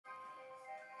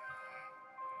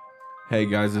Hey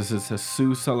guys, this is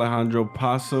Jesus Alejandro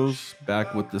Pasos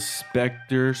back with the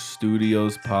Spektre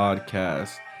Studios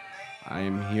podcast. I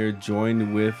am here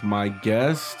joined with my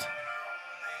guest,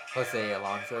 Jose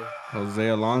Alonso. Jose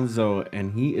Alonso,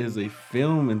 and he is a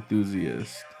film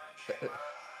enthusiast.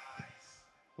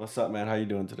 What's up, man? How you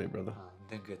doing today, brother? I'm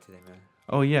doing good today, man.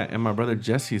 Oh yeah, and my brother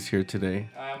Jesse's here today.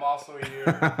 I'm also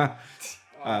here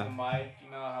on the mic.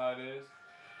 You know how it is.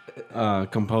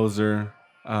 Composer,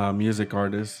 music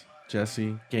artist,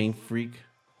 Jesse, GameFreek.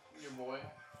 Your boy.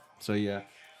 So yeah.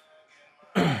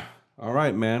 All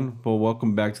right, man. Well,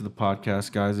 welcome back to the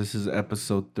podcast, guys. This is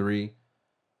episode 3.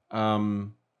 It was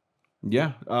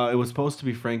supposed to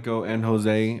be Franco and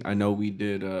Jose. I know we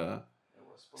did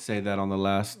say that on the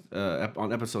last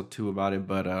on episode 2 about it,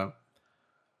 but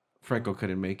Franco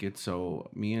couldn't make it, so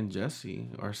me and Jesse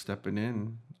are stepping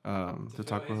in to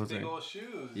talk with Jose. Big old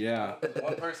shoes. Yeah.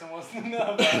 One person wasn't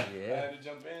enough. I had to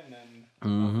jump in and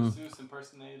Jesus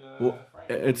impersonate Well,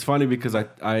 Franco. it's funny because I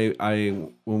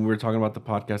when we were talking about the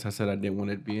podcast, I said I didn't want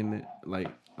to be in it like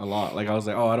a lot. Like I was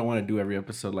like, oh, I don't want to do every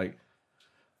episode like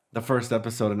the first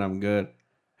episode and I'm good.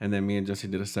 And then me and Jesse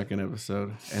did a second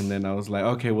episode, and then I was like,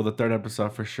 okay, well the third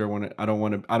episode for sure. I don't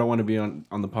want to be on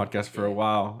the podcast for a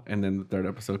while, and then the third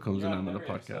episode comes and I'm on the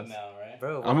podcast. Now, right?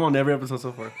 Bro, I'm on every episode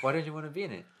so far. why did you want to be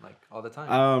in it? Like, all the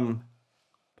time?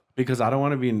 Because I don't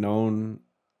want to be known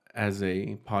as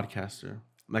a podcaster,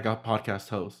 like a podcast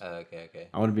host. Okay.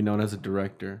 I want to be known as a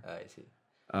director. I see.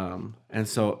 And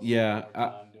so yeah,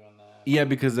 I'm doing that. yeah,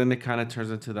 because then it kind of turns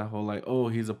into that whole like, oh,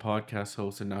 he's a podcast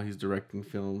host and now he's directing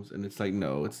films, and it's like,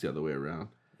 no, it's the other way around.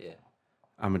 Yeah.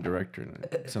 I'm a director and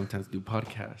I sometimes do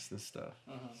podcasts and stuff.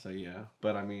 So yeah,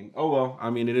 but I mean, oh well, I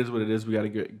mean, it is what it is. We got to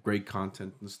get great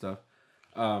content and stuff.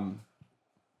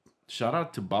 Shout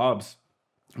out to Bobby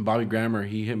Grammer.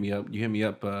 He hit me up. You hit me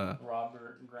up.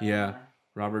 Robert Grammer. Yeah,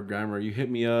 Robert Grammer. You hit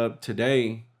me up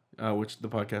today, which the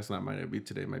podcast might not be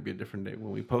today. It might be a different day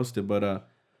when we post it. But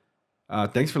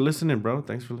thanks for listening, bro.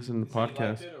 Thanks for listening to the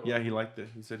podcast. He liked it.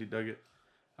 He said he dug it.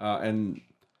 And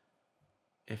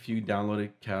if you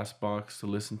downloaded Castbox to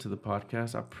listen to the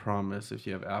podcast, I promise if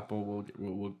you have Apple,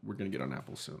 we're gonna get on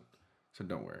Apple soon. So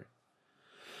don't worry.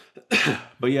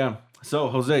 But yeah, so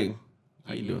Jose,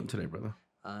 how you doing today, brother?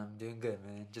 I'm doing good,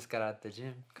 man. Just got out the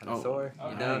gym. Kind of Oh, sore, oh,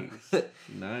 you know?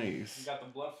 Nice. You got the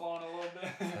blood flowing a little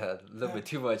bit. A little bit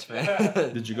too much, man.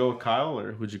 Did you go with Kyle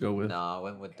or who'd you go with? No, I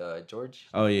went with George.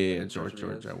 Oh yeah, George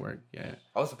Rios. at work. Yeah.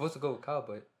 I was supposed to go with Kyle,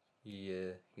 but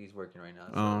he's working right now.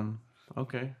 So.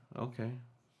 Okay.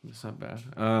 That's not bad.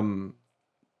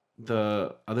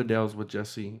 The other day I was with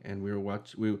Jesse and we were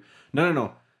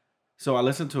No. So I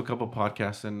listened to a couple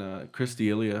podcasts, and Chris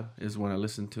D'Elia is one I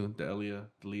listened to. D'Elia,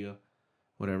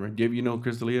 whatever. Do you know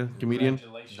Chris D'Elia, comedian?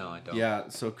 No, I don't. Yeah.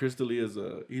 So Chris D'Elia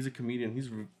he's a comedian.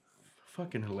 He's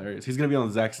fucking hilarious. He's gonna be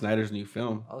on Zack Snyder's new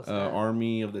film, Oh, snap.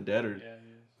 Army of the Dead, or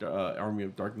Yeah, Army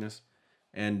of Darkness.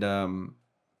 And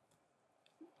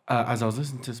as I was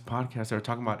listening to this podcast, they were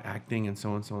talking about acting and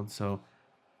so and so.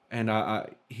 And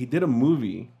he did a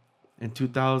movie in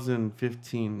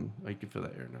 2015. Oh, you can feel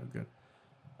that air now. Good.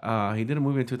 He did a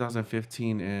movie in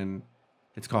 2015, and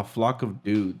it's called Flock of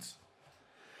Dudes.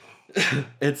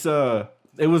 It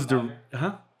was Snyder?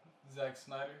 Zack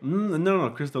Snyder. No,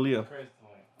 Chris D'Elia.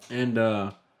 And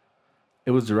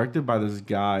it was directed by this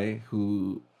guy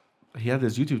who he had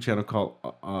this YouTube channel called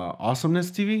Awesomeness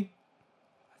TV.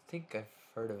 I think I've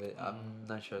heard of it. I'm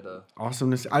not sure, though.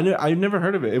 Awesomeness. I never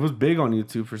heard of it. It was big on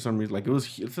YouTube for some reason. Like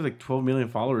it's like 12 million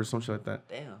followers, something like that.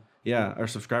 Damn. Yeah, or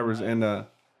subscribers. Nice. And It's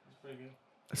pretty good.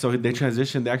 so they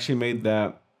transitioned. They actually made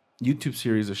that YouTube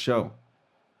series a show.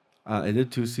 It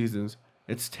did 2 seasons.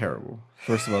 It's terrible.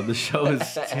 First of all, the show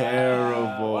is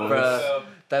terrible. Bruh,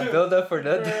 that build up for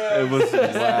nothing. It was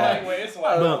whack. It's I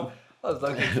wild. was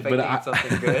like expecting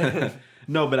something good.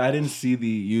 No, but I didn't see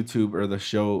the YouTube or the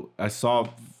show. I saw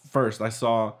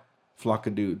Flock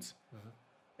of Dudes.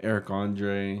 Eric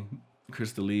Andre,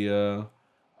 Chris D'Elia,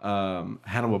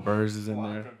 Hannibal Buress is in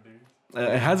there.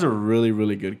 It has a really,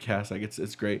 really good cast. Like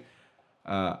it's great.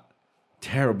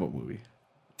 Terrible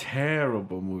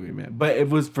movie, man. But it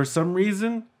was, for some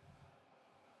reason,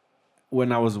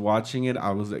 when I was watching it, I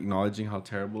was acknowledging how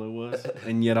terrible it was,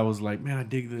 and yet I was like, man, I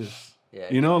dig this. Yeah.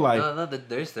 You know, like no,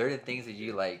 there's certain things that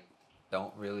you like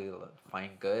don't really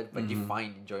find good, but you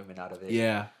find enjoyment out of it.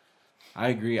 Yeah, I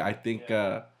agree. I think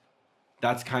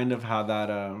that's kind of how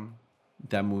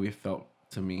that movie felt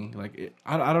to me. Like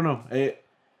I don't know.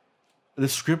 The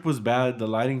script was bad. The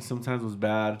lighting sometimes was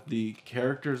bad. The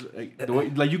characters, the way,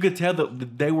 like you could tell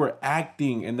that they were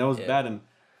acting, and that was bad. And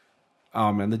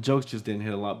oh man, the jokes just didn't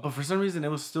hit a lot. But for some reason, it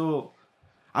was still.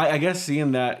 I guess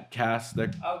seeing that cast,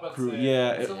 that I was about crew, to say,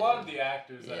 yeah, it's a lot of the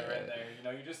actors that Yeah. are in there. You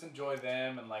know, you just enjoy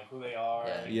them and like who they are.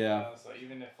 Yeah. You Yeah. know, so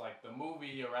even if like the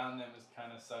movie around them is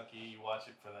kind of sucky, you watch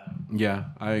it for them. yeah,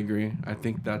 I agree. I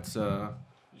think that's You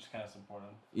just kind of support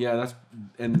them. yeah, that's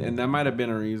and that might have been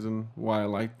a reason why I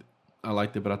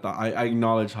liked it, but I thought I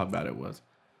acknowledge how bad it was.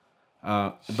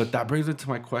 But that brings me to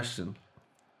my question: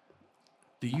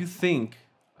 do you think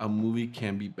a movie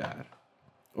can be bad,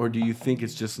 or do you think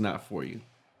it's just not for you?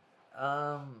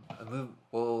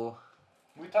 Well,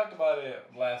 We talked about it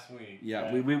last week.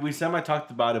 Yeah, right? we semi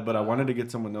talked about it, but I wanted to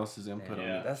get someone else's input on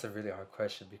Yeah. it. that's a really hard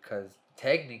question because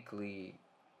technically,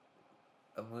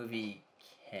 a movie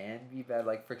can be bad.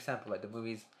 Like for example, like the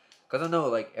movies, because I know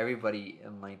like everybody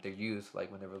in like their youth,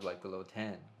 like when they were like below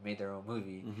 10, made their own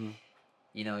movie. Mm-hmm.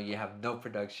 You know, you have no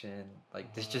production. Like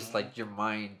it's just like your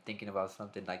mind thinking about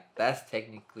something. Like that's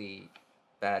technically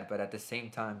bad, but at the same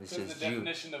time, it's Because just the you.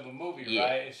 definition of a movie, Yeah.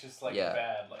 right? It's just like Yeah.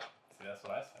 bad. Like, see, that's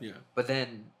what I said. Yeah. But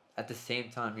then at the same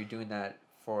time, you're doing that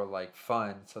for like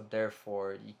fun, so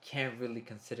therefore you can't really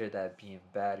consider that being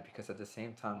bad because at the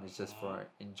same time it's just for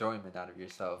enjoyment out of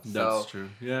yourself. That's So true.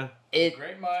 Yeah. it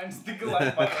Great minds think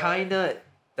alike. by the way. kind of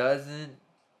doesn't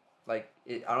like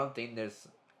it. I don't think there's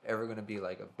ever gonna be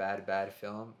like a bad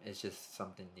film. It's just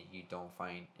something that you don't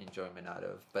find enjoyment out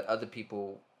of. But other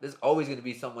people, there's always gonna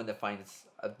be someone that finds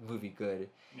a movie good.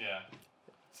 Yeah.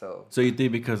 So So you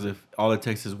think because if all it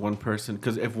takes is one person,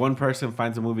 because if one person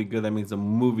finds a movie good, that means the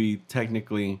movie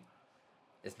technically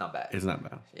it's not bad. is not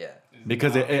bad. Yeah. It's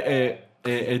Because not bad. it I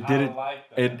did it like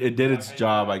that. it did I its like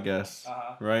job, that. I guess.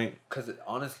 Uh-huh. Right? Because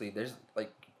honestly, there's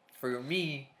like, for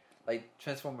me, like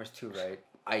Transformers 2, right?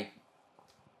 I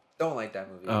don't like that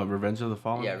movie. Revenge of the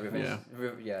Fallen. Yeah, Revenge.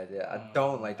 Yeah. I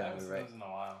don't like that haven't movie, seen right? those in a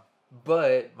while.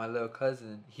 But my little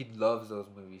cousin, he loves those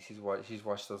movies. He's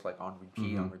watched those like on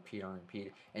repeat, Mhm. on repeat, on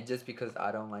repeat. And just because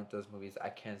I don't like those movies, I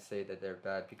can't say that they're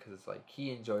bad because it's like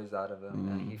he enjoys out of them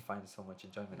and he finds so much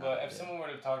enjoyment out But of if it. someone were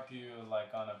to talk to you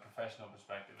like on a professional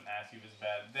perspective and ask you if it's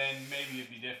bad, then maybe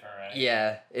it'd be different, right?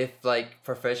 Yeah, if like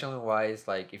professionally wise,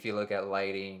 like if you look at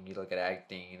lighting, you look at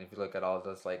acting, and if you look at all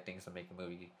those like things that make a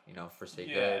movie, you know, for say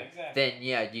Yeah, good, exactly. then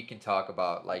yeah, you can talk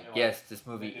about like You're like, yes, this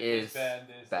movie Like, if is it's bad,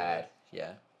 this, bad. this.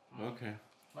 Yeah. Okay.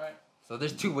 Right. So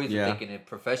there's two ways Yeah. of thinking it: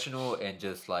 professional and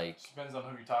just like Depends on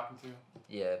who you're talking to.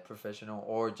 yeah, professional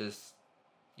or just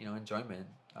you know enjoyment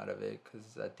out of it.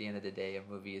 Because at the end of the day, a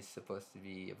movie is supposed to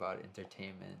be about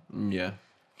entertainment. Yeah.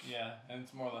 Yeah, and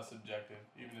it's more or less subjective,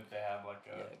 even if they have like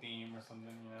a Yeah. theme or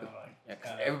something, you know, like. Yeah, 'cause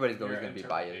kinda everybody's always your gonna be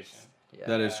biased. interpretation. Yeah,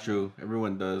 That is Yeah. true.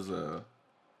 Everyone does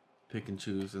pick and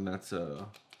choose, and that's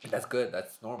that's good.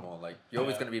 That's normal. Like you're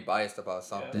always Yeah. gonna be biased about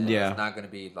something. Yeah. It's not gonna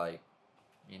be like,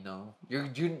 you know,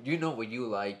 you know what you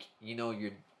like. You know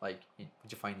you're like what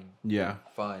you're finding yeah.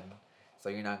 fun. So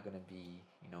you're not gonna be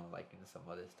you know liking some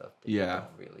other stuff that Yeah. you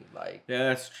don't really like. Yeah,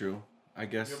 that's true. I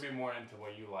guess. You'll be more into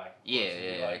what you like. of Yeah, course.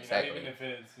 You'll be yeah, like, exactly. You know, even if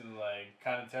it's like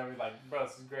kind of tell me like, bro,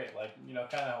 this is great. Like, you know,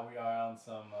 kind of how we are on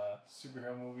some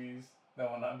superhero movies that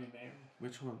will not be named.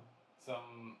 Which one?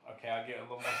 Some I'll get a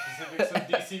little more specific. Some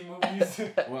DC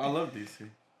movies. Well, I love DC.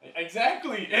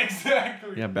 Exactly.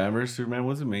 Yeah, Batman vs Superman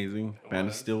was amazing. It Man of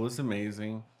was. Steel was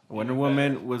amazing. Wonder Even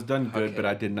Woman was done good, Okay. but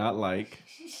I did not like.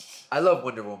 I love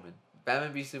Wonder Woman.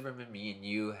 Batman v Superman. Me and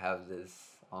you have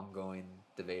this ongoing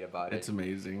debate about It's it.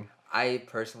 amazing. I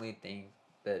personally think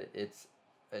that it's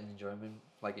an enjoyment,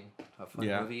 like a fun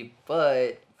Yeah. movie,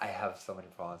 but I have so many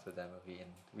problems with that movie, and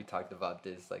we talked about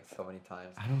this like so many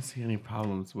times. I don't see any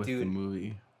problems with the Dude.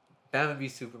 movie. Batman v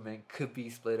Superman could be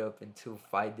split up into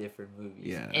 5 different movies,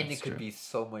 Yeah, and that's it could true. be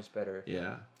so much better.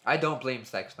 Yeah. I don't blame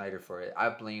Zack Snyder for it. I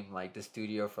blame like the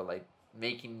studio for like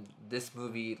making this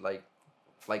movie like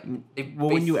they Well,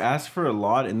 when you bas- ask for a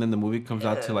lot and then the movie comes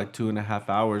out to Yeah. like 2.5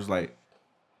 hours, like,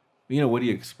 you know, what do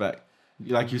you expect?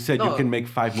 Like you said, you No. can make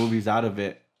 5 movies out of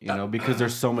it, you That- know, because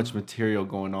there's so much material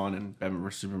going on in Batman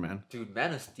vs Superman. Dude,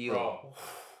 Man of Steel, Bro.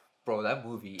 bro, that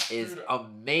movie is Dude,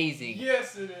 amazing.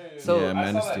 Yes, it is. So- Yeah, I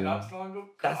Man saw of that Steel. not so long ago.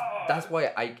 That's God.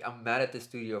 why I'm mad at the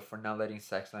studio for not letting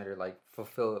Zack Snyder like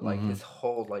fulfill like Mhm. his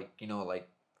whole like you know like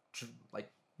like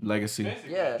Legacy.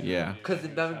 Basically, Yeah. it's Yeah. really because what he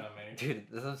was Batman, trying to make. dude,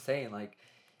 that's what I'm saying. Like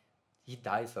he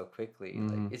died so quickly.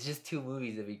 Mhm. Like it's just 2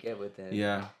 movies that we get with him.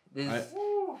 Yeah. This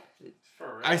Woo.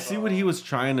 For real, I see though. what he was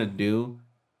trying to do,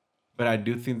 but I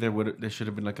do think there should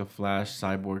have been like a Flash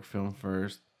Cyborg film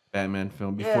first, Batman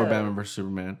film before Yeah. Batman vs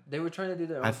Superman. they were trying to do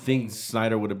their. I own think thing.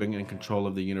 Snyder would have been in control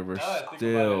of the universe Now that I think about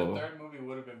still. it, the third movie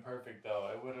would have been perfect though.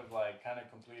 It would have like kind of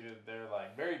completed their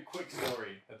like very quick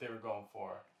story that they were going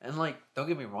for. And like, don't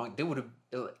get me wrong, they would have.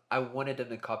 I wanted them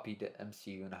to copy the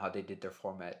MCU and how they did their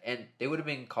format, and they would have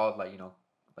been called like you know,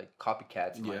 like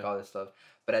copycats and like all this stuff.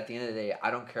 But at the end of the day,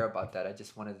 I don't care about that. I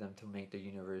just wanted them to make the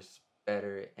universe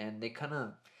better, and they kind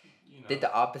of did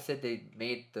the opposite. They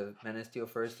made the Man of Steel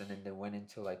first, and then they went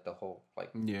into like the whole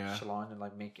like echelon and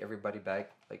like make everybody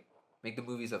back, like make the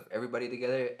movies of everybody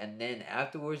together, and then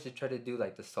afterwards they try to do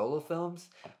like the solo films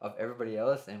of everybody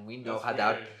else, and we know how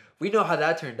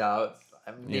that turned out.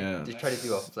 I mean, they try to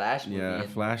do a Flash movie. Yeah,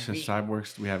 Flash and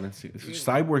Cyborg, we haven't seen.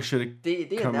 Cyborg should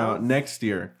have come out next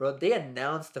year. Bro, they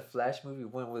announced the Flash movie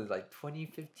when was it, like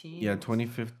 2015? Yeah,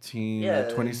 2015,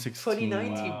 2016.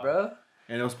 2019, bro.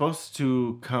 And it was supposed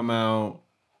to come out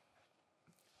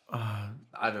I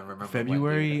don't remember.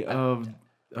 February of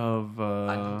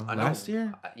last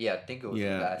year? Yeah, I think it was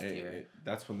last year.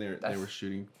 That's when they were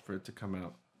shooting for it to come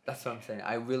out. That's what I'm saying.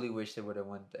 I really wish they would have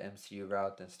went the MCU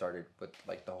route and started with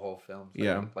like the whole film.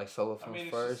 Like solo films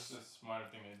first. It's just a smarter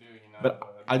thing to do, But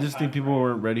I just think people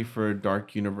weren't ready for a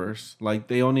dark universe. Like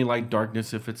they only like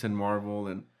darkness if it's in Marvel,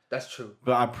 and that's true.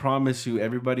 But I promise you,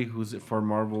 everybody who's for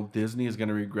Marvel Disney is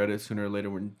gonna regret it sooner or later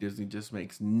when Disney just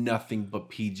makes nothing but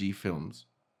PG films.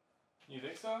 You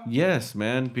think so? Yes,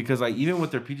 man. Because like even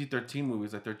with their PG-13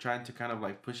 movies, like they're trying to kind of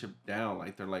like push it down.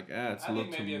 Like they're like, it's a little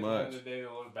too much. I think maybe at the end of the day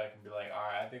they'll look back and be like, all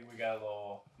right, I think we got a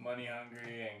little money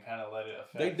hungry and kind of let it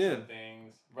affect some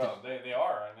things. Bro, they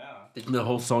are right now. The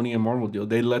whole Sony and Marvel deal,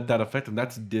 they let that affect them.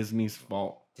 That's Disney's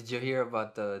fault. Did you hear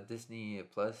about the Disney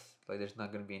Plus? Like there's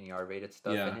not gonna be any R-rated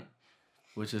stuff in it.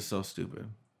 Which is so stupid.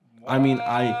 What? I mean,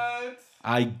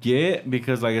 I get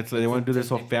because like it's like they want to do this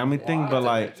whole family thing, but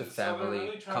like it's a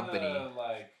family company.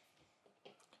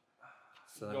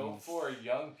 Go for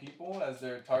young people as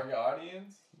their target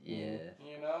audience. Yeah.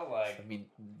 Like I mean,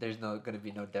 there's gonna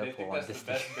be no Deadpool on Disney. The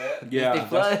best bet. Yeah,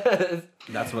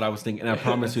 that's what I was thinking. And I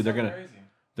promise you, they're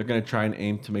gonna try and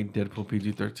aim to make Deadpool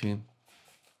PG-13.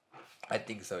 I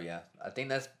think so. Yeah, I think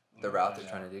that's the route they're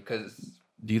trying to do. Cause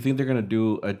do you think they're gonna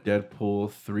do a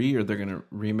Deadpool 3 or they're gonna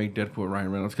remake Deadpool with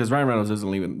Ryan Reynolds? Because Ryan Reynolds isn't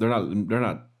leaving. They're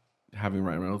not having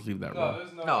Ryan Reynolds leave that role.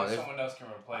 There's no way someone else can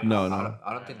replace. No.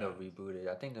 I don't think they'll reboot it.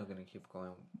 I think they're gonna keep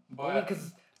going. But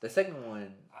because the second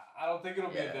one, I don't think it'll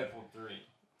be a Deadpool 3.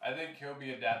 I think he'll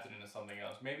be adapted into something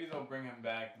else. Maybe they'll bring him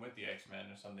back with the X-Men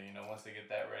or something. Once they get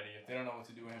that ready. If they don't know what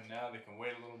to do with him now, they can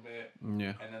wait a little bit.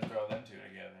 Yeah. And then throw them two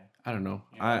together. I don't know.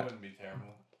 It wouldn't be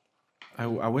terrible.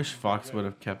 I wish Fox would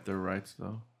have kept their rights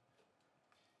though.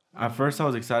 At first, I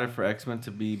was excited for X-Men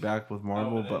to be back with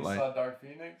Marvel, but like, saw Dark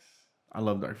Phoenix? I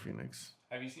love Dark Phoenix.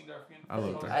 Have you seen Dark Phoenix? I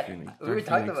love Dark Phoenix. We were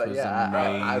talking about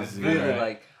I really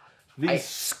like the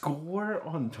score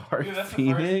on Dark Dude,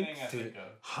 Phoenix. Dude,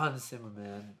 Hans Zimmer,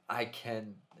 man, I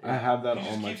can. I have that he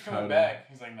on my keeps coming back.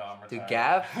 He's like, no, I'm retired. Dude,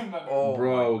 Gap. Oh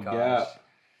bro, my gosh. Gap.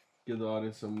 Give the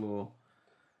audience some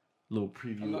little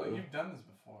preview. No, you've done this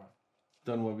before.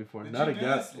 Done what before? Did Not you a do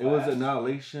Gap. this It was last-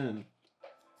 Annihilation.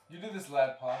 You did this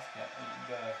last podcast,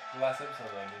 the last episode,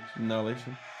 right, didn't you?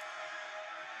 Annihilation.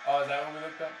 Oh, is that what we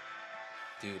looked up?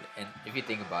 Dude, and if you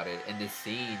think about it, in this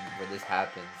scene where this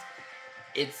happens,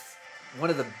 it's one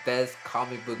of the best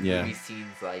comic book movie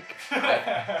scenes like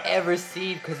I've ever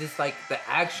seen, because it's like the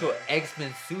actual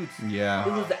X-Men suits. Yeah.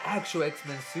 This is the actual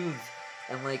X-Men suits,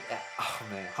 and like, oh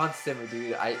man, Hans Zimmer,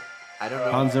 dude, I don't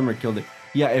know. Hans Zimmer killed it.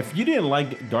 Yeah, if you didn't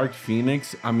like Dark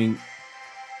Phoenix, I mean,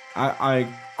 I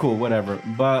cool, whatever.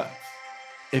 But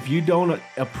if you don't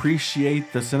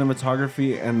appreciate the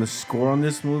cinematography and the score on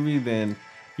this movie, then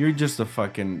you're just a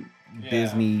fucking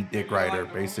Disney dick rider,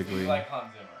 basically. You like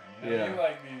Hans Zimmer. You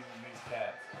like these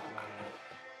cats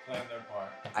playing their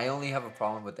part. I only have a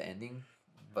problem with the ending,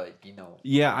 but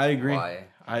Yeah, I agree. why.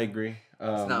 I agree.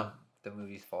 It's not the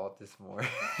movie's fault. It's more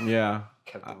Yeah.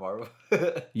 Captain Marvel.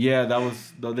 Yeah, that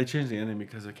was they changed the ending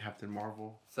because of Captain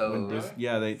Marvel. So they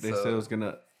said it was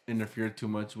gonna interfere too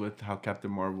much with how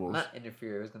Captain Marvel's not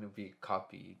interfere. It was gonna be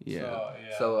copied. Yeah.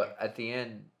 So at the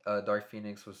end, Dark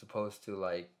Phoenix was supposed to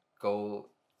like go.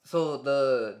 So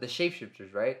the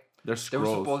shapeshifters, right? They're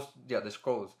scrolls. The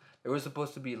scrolls. They were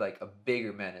supposed to be like a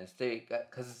bigger menace.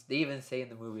 Because they even say in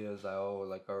the movie, it was like, oh,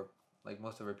 like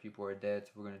most of our people are dead,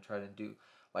 so we're gonna try to do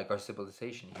like our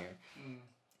civilization here.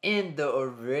 In the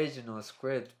original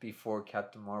script, before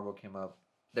Captain Marvel came up,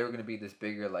 they were gonna be this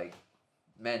bigger like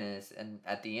menace, and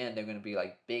at the end they're gonna be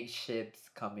like big ships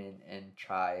come in and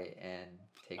try and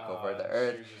take over the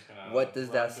Earth. What does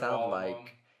that sound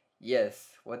like? Yes,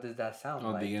 what does that sound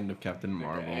like? The end of Captain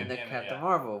Marvel. The end of Captain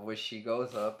Marvel, where she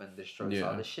goes up and destroys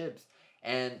all the ships.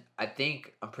 And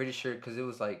I'm pretty sure, because it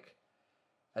was like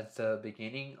at the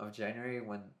beginning of January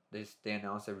when they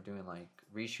announced they were doing like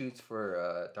reshoots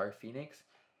for Dark Phoenix.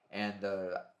 And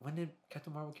when did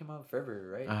Captain Marvel come out?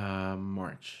 February, right?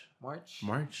 March. March?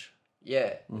 March?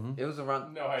 Yeah, Mhm. it was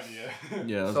around. No idea.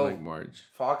 Yeah, it was So- like March.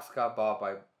 Fox got bought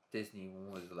by Disney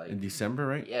when was like In December,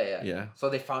 right? yeah. Yeah. So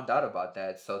they found out about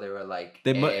that, so they were like,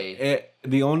 They hey,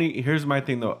 here's my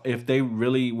thing though. If they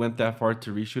really went that far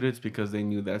to reshoot it, it's because they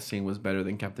knew that scene was better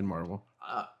than Captain Marvel.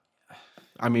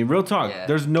 I mean, real talk. Yeah.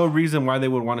 There's no reason why they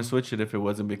would want to switch it if it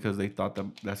wasn't because they thought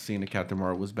that scene of Captain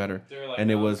Marvel was better. They're like,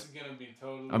 And it no, was- this is gonna be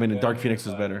totally I mean, Dark better, Phoenix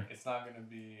was like, better. It's not gonna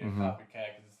be a Mhm. copycat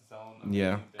because it's its own. Yeah.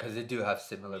 amazing thing. because they do have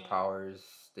similar powers.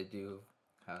 They do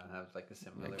kind of have like a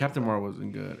similar. Captain Marvel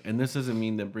wasn't good, and this doesn't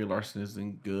mean that Brie Larson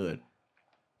isn't good,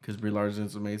 because Brie Larson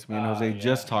is amazing. Me and Jose Yeah.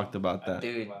 just talked about I that.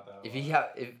 think Dude, about that a if lot. you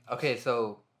have, okay,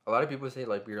 so a lot of people say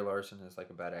like Brie Larson is like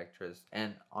a bad actress,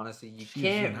 and honestly, you She's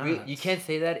you not. can't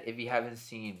say that if you haven't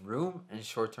seen Room and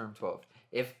Short Term 12.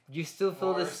 If you still feel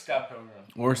Or this, Scott Pilgrim.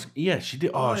 Or yeah, she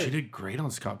did. Oh, she What? did great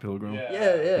on Scott Pilgrim. yeah,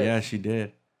 Yeah, she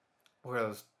did. where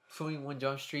else? 21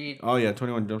 Jump Street. Oh yeah,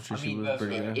 21 Jump Street. I she mean, was That's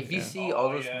pretty right. good. If you yeah. see all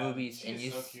those yeah. movies She's and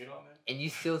you so cute on it. and you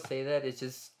still say that, it's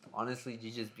just honestly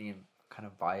you just being kind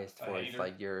of biased A towards hater?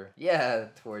 like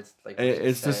towards like what you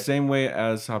It's the said. same way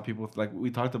as how people like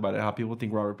we talked about it. How people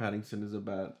think Robert Pattinson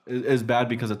is bad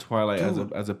because of Twilight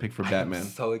Dude, as a pick for I'm Batman.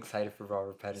 so excited for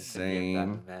Robert Pattinson being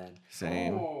Same. Batman.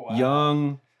 Same. Oh, wow.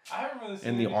 Young I haven't really seen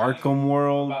in the anything Arkham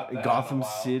world, about that in a Gotham while.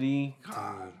 City. Dude,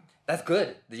 that's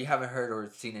good that you haven't heard or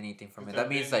seen anything from it. That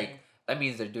means like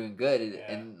they're doing good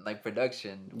Yeah. in like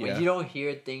production. Yeah. When you don't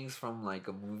hear things from like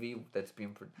a movie that's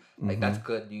being like that's Mhm.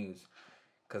 good news.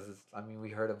 Because I mean we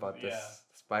heard about this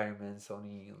Yeah. Spider-Man,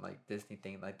 Sony, like Disney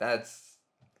thing. Like that's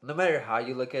no matter how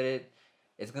you look at it,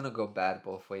 it's gonna go bad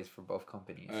both ways for both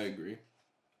companies. agree.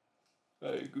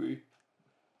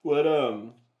 What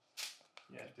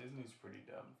Yeah, Disney's pretty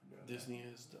dumb for doing that. Disney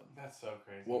is dumb. That's so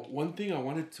crazy. Well, one thing I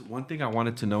wanted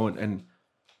to know, and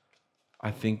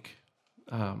I think,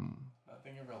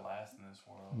 Nothing ever lasts in this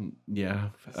world. yeah,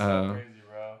 It's so crazy,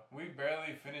 bro. We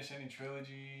barely finish any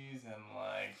trilogies and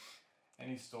like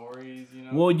any stories, you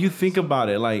know. Well, you We're think so about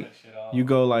it, close to like, that shit off. you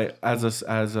go like as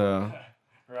a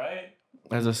right?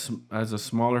 as a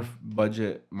smaller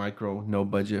budget, no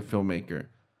budget filmmaker.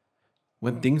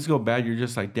 When things go bad, you're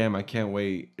just like, damn, I can't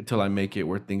wait until I make it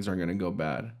where things aren't gonna go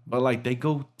bad. But like they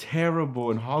go terrible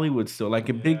in Hollywood still. Like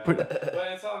a big. But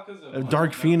it's all because of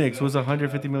Dark Phoenix was a $150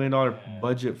 $150 million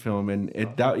budget film, and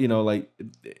it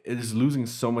is losing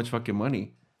so much fucking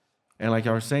money. And like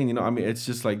I was saying, I mean, it's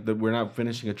just like we're not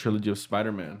finishing a trilogy of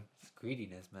Spider-Man. It's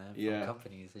greediness, man. From Yeah.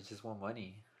 companies, they just want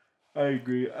money. I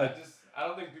agree. I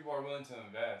don't think people are willing to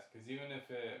invest because even if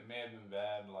it may have been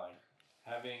bad, like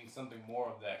having something more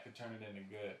of that could turn it into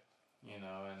good,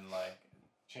 and like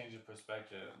change the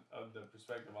perspective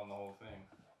on the whole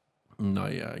thing. No,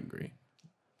 yeah, I agree.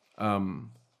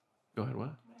 Go ahead. What?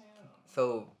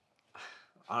 So,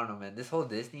 I don't know, man. This whole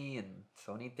Disney and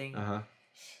Sony thing, Uh-huh.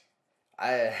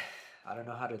 I don't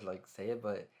know how to like say it,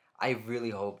 but I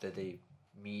really hope that they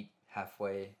meet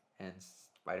halfway and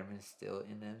Spider-Man's still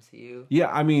in the MCU. Yeah,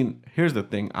 I mean, here's the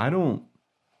thing. I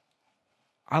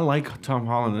like Tom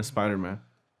Holland as Spider-Man,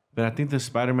 but I think the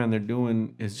Spider-Man they're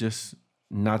doing is just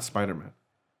not Spider-Man.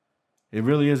 It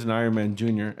really is an Iron Man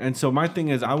Jr. And so my thing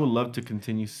is, I would love to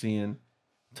continue seeing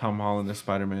Tom Holland as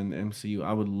Spider-Man in the MCU.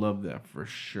 I would love that for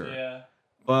sure. Yeah.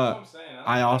 But That's what I'm saying.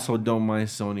 I also don't mind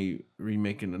Sony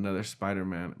remaking another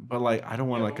Spider-Man. But like, I don't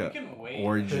want like we a can wait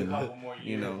origin. a couple more years.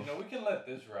 you know. We can let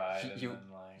this ride. And You- then,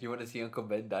 like, You want to see Uncle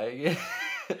Ben die again?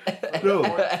 No.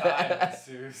 fourth time,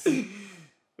 Jesus.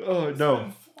 Oh It's no,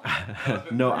 been four.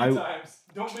 no, Three times.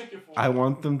 Don't make it four. I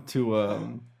want them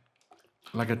to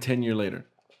like a 10-year later,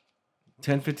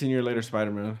 10-15 year later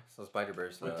Spider-Man. So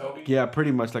Spider-Verse. With Toby? Yeah,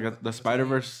 pretty much like the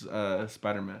Spider-Verse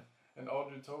Spider-Man. An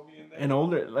older Toby in there. And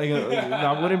older, like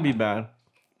that wouldn't be bad.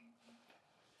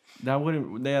 That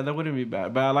wouldn't be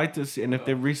bad. But I like to see, and if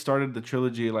they restarted the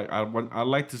trilogy, like I'd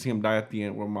like to see him die at the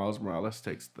end where Miles Morales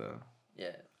takes the.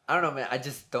 Yeah. I don't know, man. I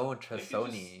just don't trust They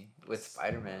could Sony with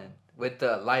Spider-Man, with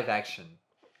the live action.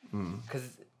 Mm.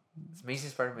 Because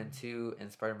Amazing Spider-Man 2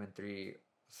 and Spider-Man 3,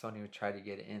 Sony would try to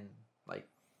get in, like,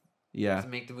 Yeah. to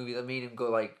make the movie. They made him go,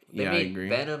 like, they Yeah, I made agree.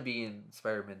 Venom be in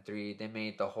Spider-Man 3. They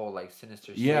made the whole, like,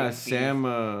 Sinister Yeah, Six be- Sam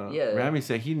Yeah. Raimi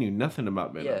said he knew nothing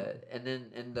about Venom. Yeah, and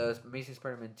then in the Amazing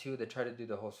Spider-Man 2, they tried to do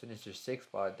the whole Sinister Six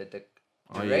plot that the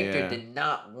Oh, director yeah. did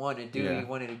not want to do. Yeah. He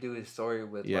wanted to do his story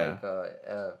with, Yeah.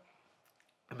 like,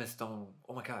 Emma Stone.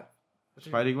 Oh, my God. What's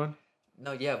her- Spidey one?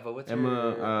 No, yeah, but what's Emma,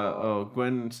 her...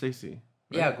 Gwen Stacy.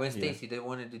 Yeah, right? Gwen Stacy. They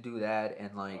wanted to do that,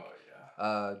 and like,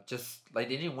 Oh, just like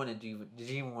they didn't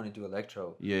even want to do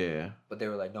Electro, Yeah. but they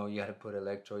were like, no, you had to put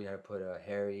Electro, you had to put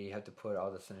Harry, you have to put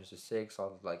all the Sinister Six,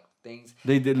 all the like things.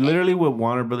 They did literally what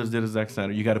Warner Brothers did to Zack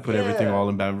Snyder. You got to put everything Yeah. all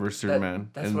in Batman vs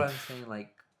Superman. That's and what I'm saying.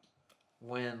 Like,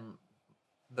 when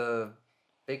the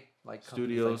big like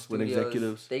Studios, companies, like, with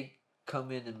executives, they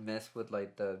come in and mess with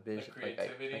like the vision,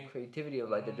 like creativity of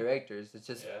like the directors. It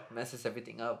just messes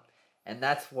everything up, and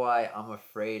that's why I'm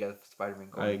afraid of Spider-Man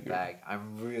going back.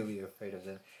 I'm really afraid of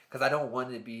it because I don't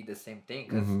want it to be the same thing.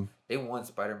 Because they want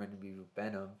Spider-Man to be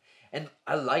Venom, and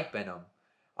I like Venom.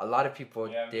 A lot of people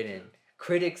didn't.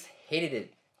 Critics hated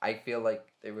it. I feel like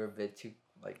they were a bit too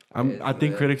like. I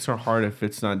think critics are hard if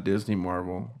it's not Disney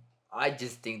Marvel. I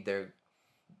just think they're.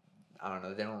 I don't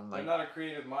know. They don't like. They're not a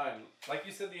creative mind, like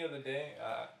you said the other day.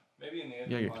 Maybe in the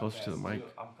other you're close to the mic.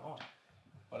 I'm going.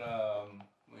 But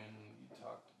when you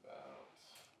talked about.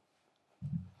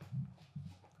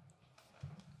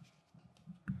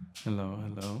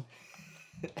 Hello.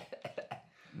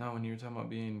 No, when you were talking about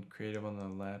being creative on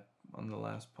the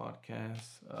last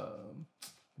podcast,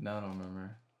 no, I don't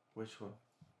remember. Which one?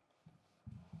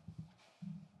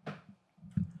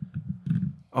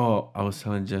 Oh, I was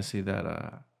telling Jesse that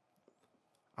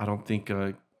I don't think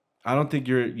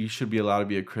you should be allowed to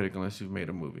be a critic unless you've made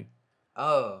a movie.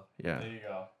 Oh. Yeah. There you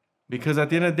go. Because at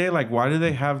the end of the day, like, why do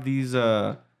they have these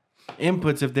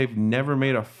inputs if they've never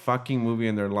made a fucking movie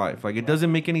in their life? Like, it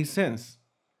doesn't make any sense.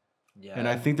 Yeah. And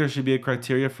I think there should be a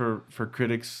criteria for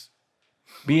critics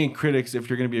being critics if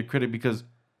you're going to be a critic, because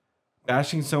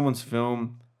bashing someone's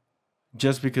film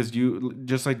just because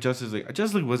just like Justice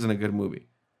League wasn't a good movie.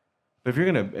 But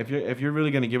if you're really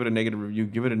gonna give it a negative review,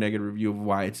 give it a negative review of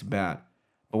why it's bad.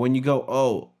 But when you go,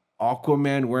 oh,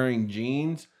 Aquaman wearing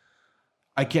jeans,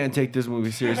 I can't take this movie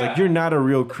serious. Like, you're not a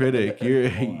real critic.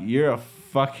 You're a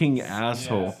fucking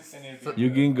asshole. Yes,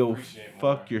 you can go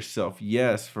fuck yourself.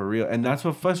 Yes, for real. And that's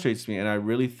what frustrates me. And I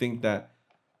really think that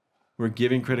we're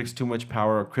giving critics too much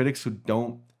power, or critics who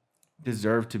don't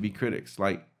deserve to be critics.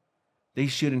 Like, they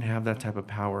shouldn't have that type of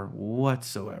power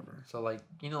whatsoever. So, like,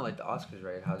 like the Oscars,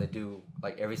 right? How they do,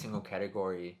 like, every single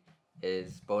category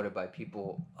is voted by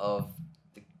people of,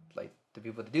 the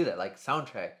people that do that. Like,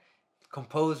 soundtrack.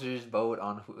 Composers vote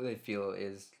on who they feel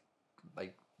is,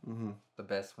 like, the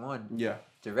best one. Yeah.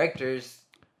 Directors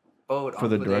vote for on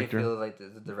the who director. they feel like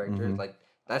the director. Like,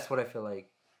 that's what I feel like,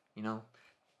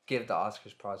 give the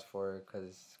Oscars props for,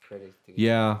 because critics do.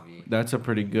 Yeah, that's a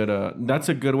pretty good, that's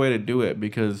a good way to do it,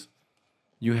 because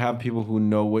you have people who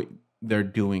know what they're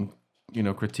doing,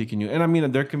 critiquing you. And I mean,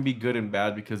 there can be good and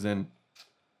bad, because then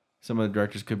some of the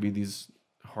directors could be these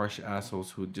harsh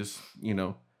assholes who just,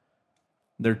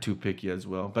 they're too picky as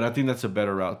well. But I think that's a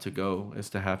better route to go, is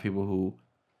to have people who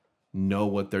know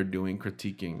what they're doing,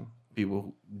 critiquing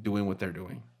people doing what they're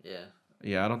doing. Yeah.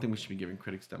 Yeah, I don't think we should be giving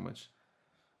critics that much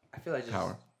I feel like just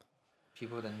power.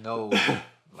 People that know,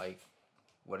 like,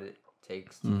 what it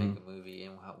takes to make a movie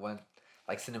and what,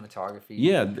 like, cinematography.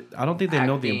 Yeah, I don't think they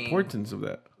know the acting, importance of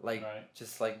that. Like,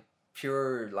 just, like,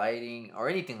 pure lighting or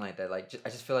anything like that. Like, I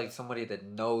just feel like somebody that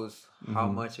knows how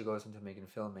much it goes into making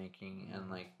filmmaking, and,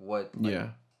 like, what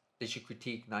they should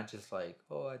critique, not just, like,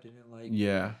 oh, I didn't like,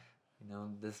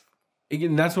 this.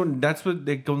 Again, that's what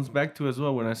it comes back to as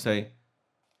well, when I say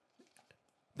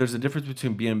there's a difference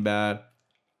between being bad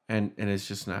and it's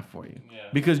just not for you. Yeah.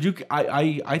 Because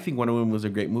I think Wonder Woman was a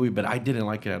great movie, but I didn't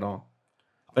like it at all.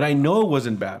 But I know it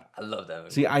wasn't bad. I love that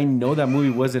movie. See, I know that movie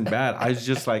wasn't bad. I was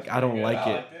just like, I don't like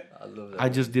it. I love that I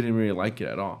just didn't really like it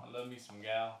at all. I love me some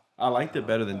Gal. I liked it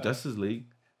better than Justice League.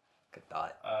 Good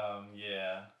thought.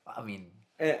 Yeah. I mean,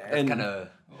 that's kind of...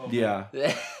 Yeah.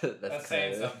 that's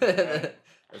saying something. Right?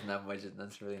 That's not much.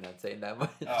 That's really not saying that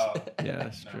much. Oh. Yeah,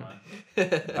 that's true.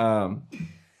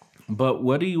 But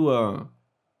what do you...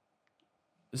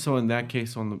 So in that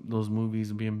case, on those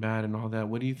movies being bad and all that,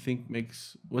 what do you think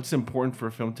what's important for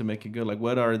a film to make it good? Like,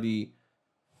 what are the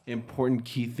important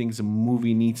key things a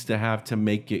movie needs to have to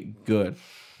make it good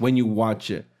when you watch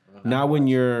it? Not when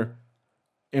you're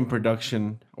in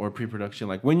production or pre-production.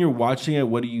 Like, when you're watching it,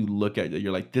 what do you look at?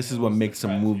 You're like, this is what makes a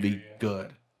movie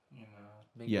good.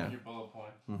 Your bullet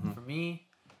point. For me,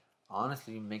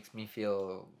 honestly, it makes me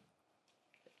feel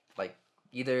like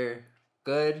either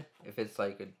good, if it's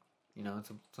like a,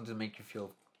 something to make you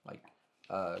feel like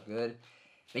good.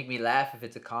 Make me laugh if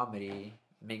it's a comedy.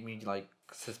 Make me like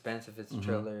suspense if it's a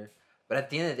thriller. But at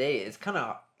the end of the day, it's kind of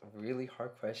a really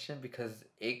hard question, because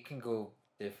it can go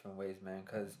different ways, man.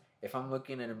 Because if I'm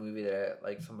looking at a movie that,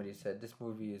 like somebody said, this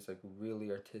movie is like really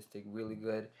artistic, really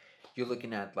good, you're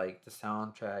looking at like the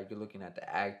soundtrack, you're looking at the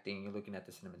acting, you're looking at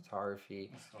the cinematography,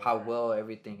 how well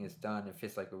everything is done. If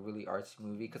it's like a really artsy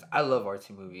movie, because I love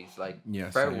artsy movies, like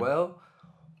Farewell.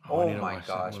 Oh my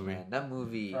gosh, man, that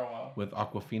movie with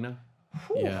Aquafina.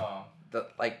 Whew. Yeah,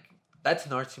 that's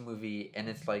an artsy movie, and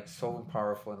it's like so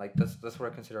powerful, and like that's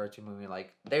what I consider artsy movie.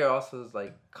 Like they are also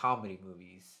like comedy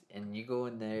movies, and you go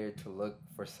in there to look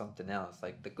for something else,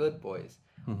 like The Good Boys.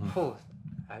 Mm-hmm. Oh,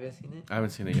 have you seen it? I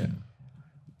haven't seen it yet.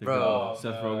 Bro,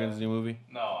 Seth Rogen's new movie.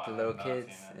 No, the I little have not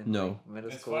kids seen it. in No. like middle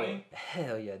It's school. funny?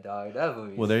 Hell yeah, dog. That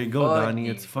movie. Well, there you go, Donnie.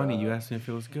 It's funny. bro. You asked me if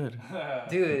it was good.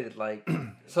 Dude, like,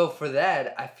 so for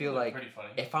that, I feel They're like pretty funny.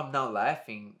 if I'm not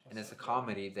laughing and it's a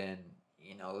comedy, then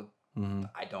you know Mm-hmm.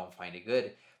 I don't find it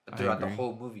good. But I throughout the agree.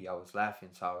 whole movie, I was laughing,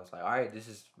 so I was like, all right, this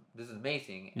is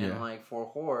amazing. And Yeah. like for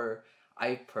horror,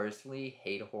 I personally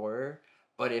hate horror.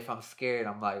 But if I'm scared,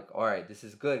 I'm like, all right, this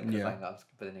is good. Cause Yeah. like, but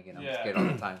then again, I'm Yeah. scared all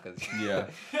the time. Cause Yeah.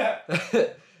 Yeah.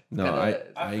 No,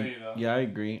 Kinda- feel you, though. yeah, I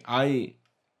agree.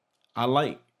 I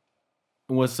like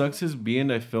what sucks is being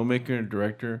a filmmaker and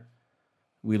director,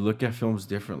 we look at films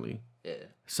differently. yeah.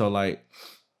 So like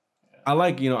I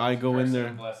like, I go in Curse and there.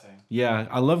 a blessing. Yeah,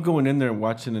 I love going in there and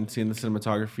watching and seeing the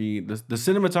cinematography. The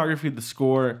cinematography, the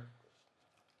score,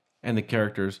 and the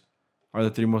characters are the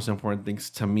three most important things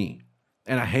to me.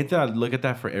 And I hate that I look at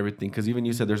that for everything, because even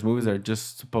you said there's movies that are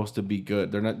just supposed to be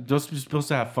good. They're not just supposed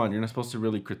to have fun. You're not supposed to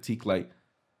really critique like,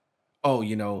 oh,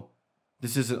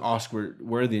 this isn't Oscar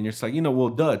worthy. And you're just like, well,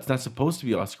 duh, it's not supposed to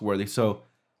be Oscar worthy. So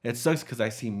it sucks because I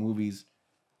see movies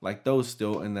like those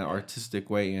still in that artistic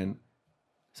way, and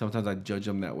sometimes I judge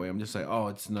them that way. I'm just like, oh,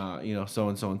 it's not, so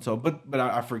and so and so. But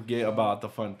I forget about the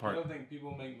fun part. You don't think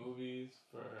people make movies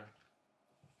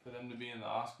for them to be in the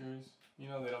Oscars? They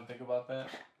don't think about that.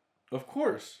 Of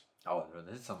course. Oh, bro,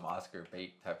 this is some Oscar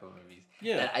bait type of movies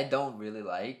Yeah. that I don't really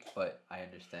like, but I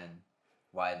understand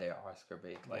why they're Oscar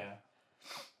bait. Like,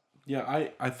 Yeah,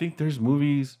 I think there's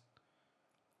movies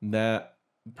that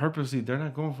purposely they're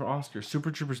not going for Oscars.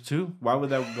 Super Troopers 2, why would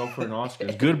that go for an Oscar?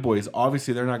 Good Boys,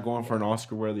 obviously they're not going for an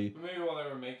Oscar worthy. But maybe while they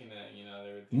were making it,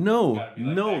 they were thinking No, it's gotta be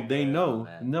like no, that they good. know.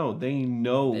 man. No, they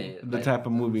know they, the like, type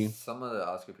of movie. Some of the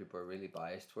Oscar people are really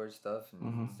biased towards stuff, and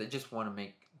Mhm. they just want to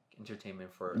make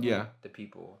entertainment for Yeah. the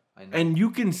people. I know. And you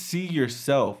can see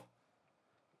yourself.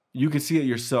 You can see it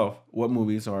yourself what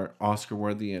movies are Oscar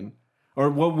worthy or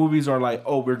what movies are like,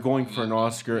 oh, we're going for an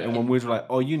Oscar, and what movies are like,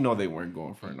 oh, they weren't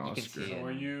going for an You can Oscar. see So it.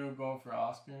 were you going for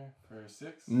Oscar for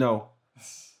 6? No,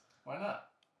 Why not?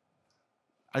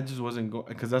 I just wasn't going,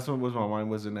 because that's what was my mind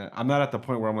wasn't at. I'm not at the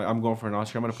point where I'm like, I'm going for an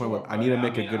Oscar. I'm at a point where I need to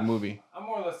make a good movie. I'm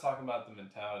more or less talking about the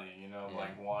mentality,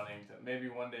 like wanting to maybe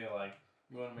one day like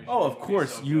you want to make sure. Oh, your of movie's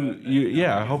course, so you good that,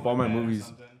 yeah. I it hope gets all my bad or movies.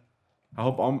 something. I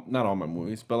hope not all my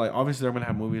movies, but like obviously I'm gonna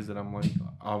have movies that I'm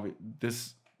like,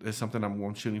 this is something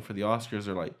I'm shooting for the Oscars,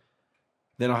 or like,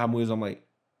 then I'll have movies I'm like,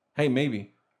 hey,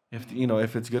 maybe if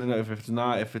if it's good enough, if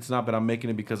it's not, but I'm making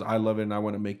it because I love it and I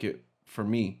want to make it for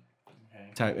me.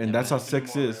 Okay. Type, and Yeah, that's how Keep it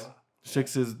 6 more is. real.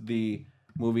 6 is the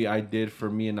movie I did for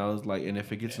me, and I was like, and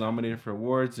if it gets nominated for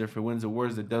awards, if it wins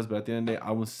awards, it does. But at the end of the day,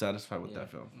 I was satisfied with that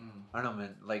film. I don't know,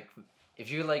 man. Like, if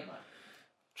you're like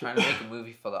trying to make a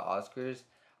movie for the Oscars,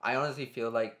 I honestly feel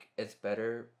like it's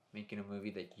better making a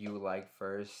movie that you like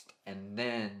first, and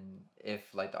then if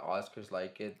like the Oscars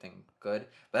like it, then good.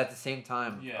 But at the same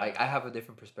time, Yeah. like I have a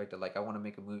different perspective. Like I want to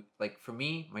make a movie. Like for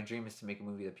me, my dream is to make a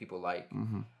movie that people like,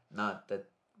 Mm-hmm. not that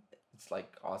it's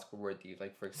like Oscar worthy.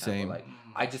 Like for example, Same. like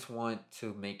I just want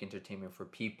to make entertainment for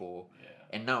people Yeah.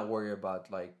 and not worry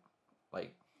about like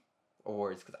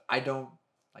awards, because I don't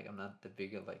like, I'm not the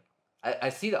bigger like I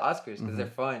see the Oscars because they're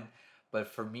fun, but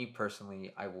for me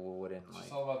personally, I wouldn't It's like.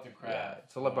 just all about the craft. Yeah,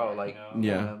 it's all about like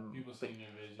Yeah. People seeing your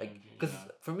vision. like because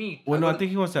for me, Well, no, go I to- think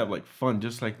he wants to have like fun,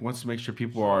 just like wants to make sure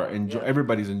people Sure, are yeah.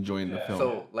 everybody's enjoying the Yeah. film.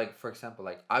 so like for example,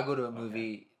 like I go to a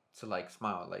movie to like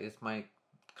smile, like it's my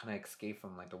kind of escape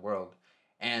from like the world,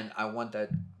 and I want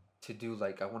that to do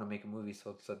like I want to make a movie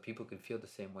so people can feel the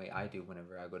same way I do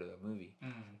whenever I go to a movie.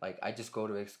 Like I just go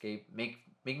to escape, make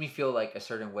me feel like a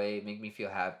certain way, make me feel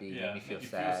happy, Yeah, make me feel make you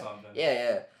sad. feel something.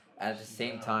 Yeah. At the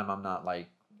same time, I'm not like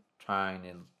trying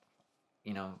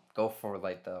to, go for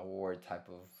like the award type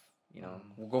of,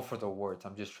 we'll go for the awards.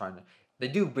 I'm just trying to. They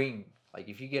do bring like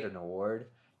if you get an award,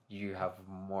 you have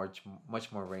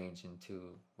much more range into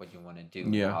what you want to do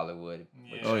Yeah. in Hollywood,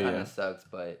 which Yeah. Oh, kind of yeah. sucks.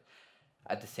 But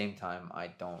at the same time, I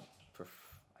don't.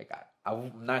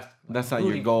 I'm not. That's not your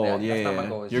rooting- goal. That's Yeah, not my yeah.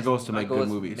 goal. It's Your just- goal is to my make goal good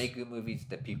is movies. Make good movies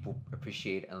that people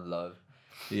appreciate and love.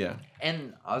 Yeah.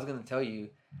 And I was gonna tell you,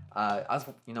 I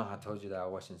told you that I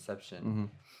watched Inception. Mm-hmm.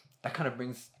 That kind of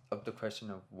brings up the question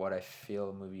of what I feel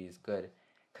a movie is good,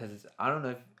 because I don't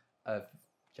know if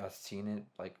y'all seen it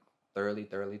like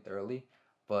thoroughly,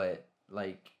 but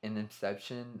like in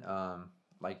Inception,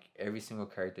 like every single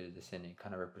character that's in it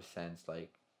kind of represents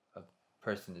like a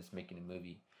person that's making a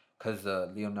movie. because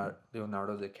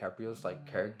Leonardo DiCaprio's like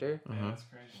character, Yeah, that's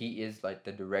crazy. he is like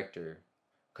the director,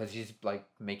 because he's like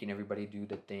making everybody do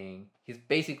the thing. He's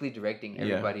basically directing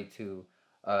everybody to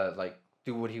like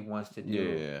do what he wants to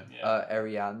do. Yeah.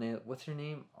 Ariadne, what's her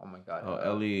name? Oh my god. Oh,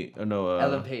 Ellie. No.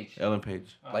 Ellen Page. Ellen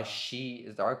Page. Like she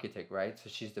is the architect, right? So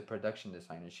she's the production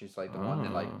designer. She's like the one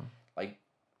that like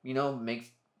makes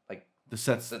like the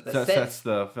sets. the That sets- sets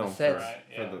the film the sets. Right,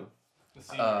 for yeah.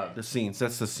 the The scene. scene.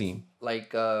 Sets the scene.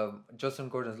 like Joseph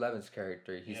Gordon-Levitt's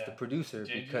character. He's the producer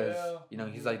because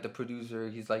JGL. he's like the producer.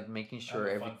 He's like making sure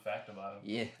I have a every fun fact about him.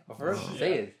 yeah. First, Oh.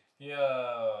 say it. He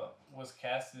was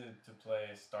casted to play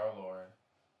Star-Lord,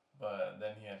 but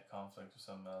then he had conflict with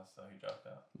something else, so he dropped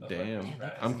out. That's why Damn. Chris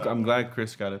Pratt is I'm Star-Lord. glad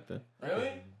Chris got it then.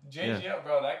 Really? JGL,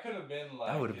 bro, that could have been like.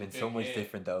 That would have a been big so much hit.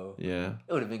 different though. Yeah.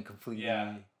 It would have been completely.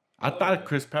 Yeah. I thought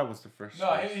Chris Pratt was the first. No,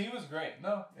 choice. he was great.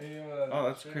 No. Oh,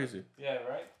 that's crazy. Yeah,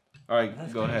 right? All right,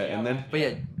 That's go ahead, crazy. and then But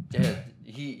yeah,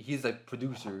 he's like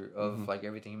producer of like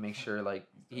everything. He makes sure like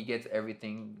he gets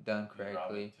everything done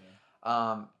correctly.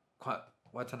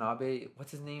 Watanabe,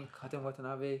 what's his name? Katen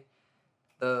Watanabe,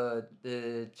 the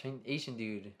Asian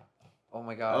dude. Oh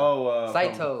my god.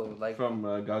 Saito, from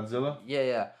Godzilla.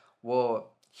 yeah.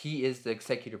 Well, he is the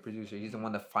executive producer. He's the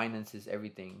one that finances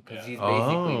everything because he's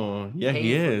basically Oh, yeah, he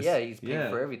paying is. For, yeah, he's paying Yeah.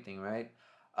 for everything, right?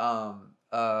 Oh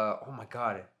my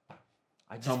god,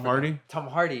 Tom forgot- Hardy? Tom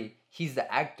Hardy, he's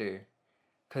the actor,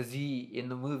 cause he in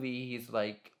the movie he's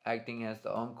like acting as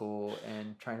the uncle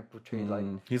and trying to portray like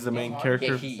He's the main Yeah,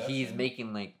 character. he's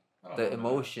making like the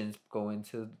emotions go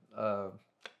into oh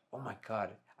my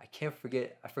god,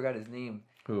 I forgot his name.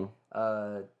 Who?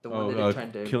 The one that they're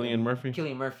trying to Cillian Murphy.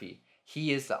 Cillian Murphy.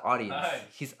 He is the audience. Nice.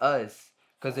 He's us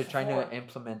because they're trying to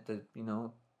implement the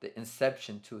the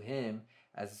inception to him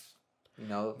as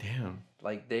Damn.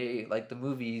 like they like the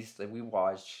movies that we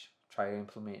watch try to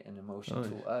implement an emotion Oh,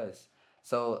 to us.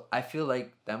 So I feel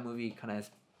like that movie kind of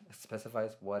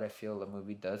specifies what I feel a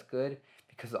movie does good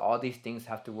because all these things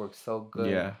have to work so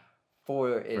good Yeah.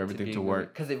 for it everything be to good.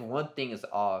 work. Because if one thing is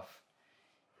off,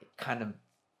 it kind of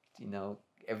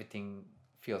everything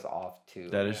feels off too.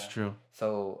 That is Yeah. true.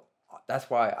 So that's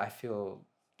why I feel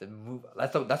the movie.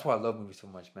 That's why I love movies so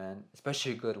much, man.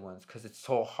 Especially good ones, because it's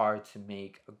so hard to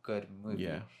make a good movie.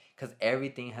 Yeah. Because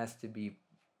everything has to be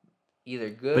either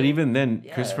good. But even then,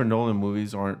 Yeah. Christopher Nolan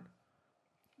movies aren't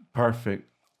perfect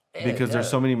because there's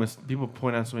so many people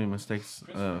point out so many mistakes.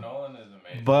 Christopher Nolan is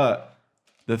amazing. But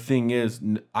the thing is,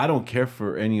 I don't care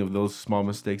for any of those small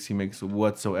mistakes he makes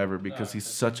whatsoever because he's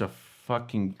such a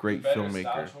fucking great better filmmaker.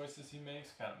 style choices he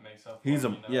makes kind of makes up. He's for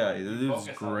a- it, yeah, You the dude's focus on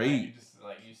that, great. You just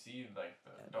you see like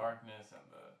the darkness and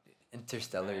the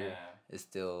Interstellar Yeah. is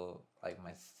still like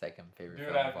my second favorite dude.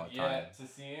 film of all I've time. yet to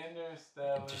see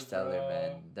Interstellar. Interstellar, bro.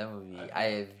 man. That movie, I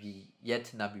have yet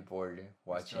to not be bored I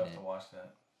watching still have it. to watch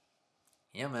that.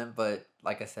 Yeah, man. But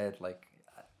like I said, like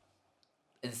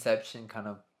Inception kind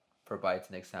of provides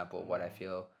an example of what I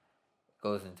feel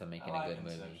goes into making I a like good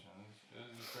movie. Inception. It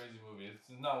was a crazy movie. It's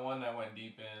not one I went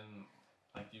deep in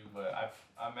like you, but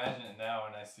I imagine it now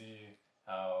and I see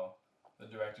how the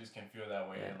directors can feel that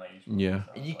way in like each movie. Yeah.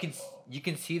 So And it's you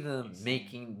can see them You see-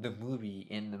 making the movie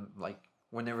in the like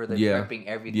whenever they're Yeah. prepping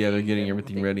everything. Yeah, they're getting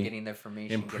everything ready. Getting the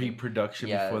information. In getting- pre-production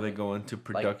yeah, before they go into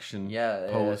production, yeah,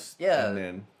 post, yeah. and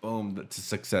then boom, that's a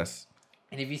success.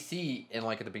 And if you see in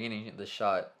like at the beginning of the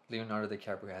shot, Leonardo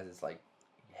DiCaprio has his like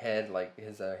head, like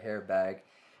his hair bag,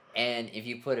 and if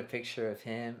you put a picture of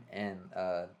him and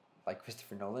like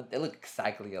Christopher Nolan, they look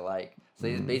exactly alike. So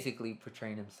he's basically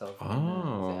portraying himself.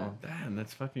 Oh, damn,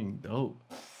 that's fucking dope.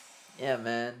 Yeah,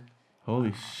 man.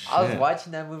 Holy shit. I was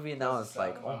watching that movie and I was Sound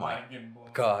like, of oh my my mind getting blown.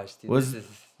 gosh, dude. Was- this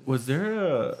is, Was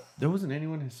there wasn't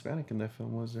anyone Hispanic in that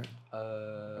film, was there?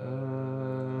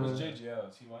 Who's JGL?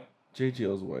 Is he white?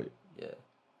 JGL's white. yeah.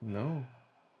 No.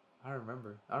 I don't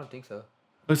remember. I don't think so.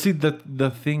 But see, the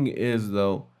thing is,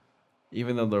 though,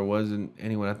 even though there wasn't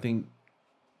anyone, I think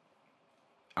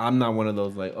I'm not one of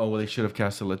those like, oh, well, they should have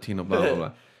cast a Latino, blah, blah,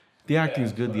 blah. The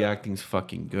acting's good. The acting's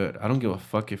fucking good. I don't give a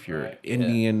fuck if you're Right.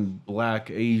 Indian, black,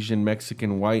 Asian,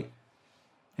 Mexican, white.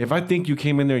 If I think you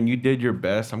came in there and you did your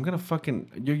best, I'm going to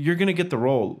fucking... You're going to get the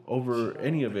role over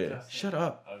any of it. Shut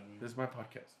up. Ugly. This is my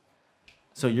podcast.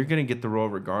 So you're going to get the role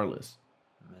regardless.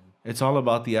 Man. It's all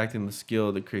about the acting, the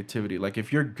skill, the creativity. Like,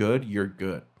 if you're good, you're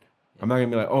good. I'm not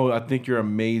going to be like, oh, I think you're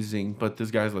amazing, but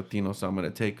this guy's Latino, so I'm going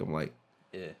to take him. Like,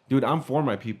 Yeah. dude, I'm for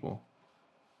my people.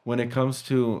 When it comes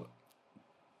to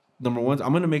number one,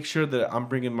 I'm going to make sure that I'm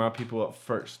bringing my people up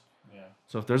first. Yeah.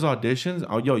 So if there's auditions,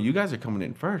 oh, yo, you guys are coming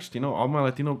in first. You know, all my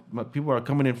Latino people are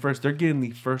coming in first. They're getting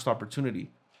the first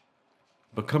opportunity.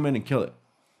 But come in and kill it.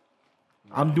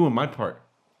 I'm doing my part.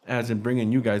 as in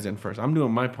bringing you guys in first. I'm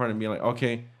doing my part and being like,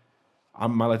 okay,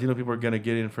 my Latino people are gonna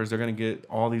get in first. They're gonna get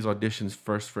all these auditions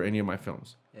first for any of my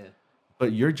films. Yeah.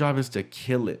 But your job is to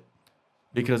kill it,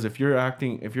 because if you're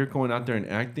going out there and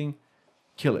acting,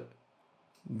 kill it.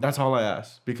 That's all I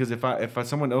ask. Because if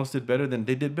someone else did better, then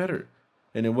they did better,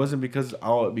 and it wasn't because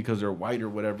they're white or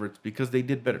whatever. It's because they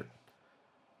did better.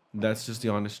 That's just the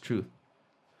honest truth.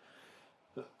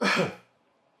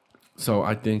 So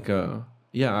I think, I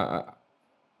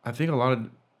think a lot of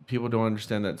people don't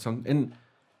understand that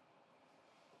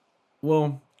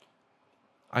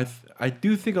I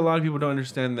do think a lot of people don't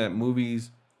understand that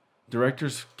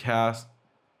directors cast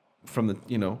from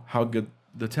the, how good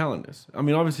the talent is. I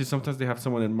mean, obviously sometimes they have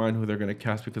someone in mind who they're going to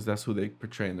cast because that's who they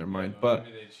portray in their mind. But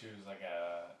maybe they choose like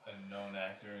a known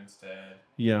actor instead.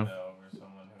 Yeah. Over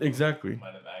someone who exactly.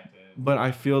 might have acted. But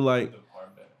I feel like, the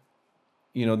part better.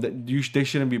 They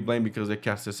shouldn't be blamed because they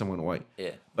casted someone white.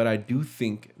 Yeah. But I do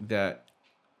think that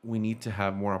we need to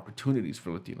have more opportunities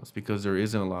for Latinos, because there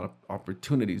isn't a lot of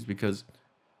opportunities, because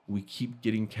we keep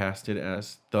getting casted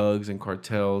as thugs and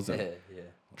cartels and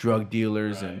drug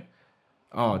dealers and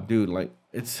dude, like,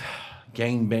 it's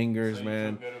gangbangers, So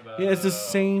man. About, yeah, it's the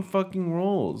same fucking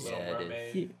roles. Yeah, it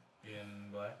is. being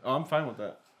black. Oh, I'm fine with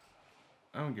that.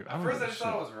 I don't give. At first, I just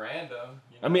thought it was random.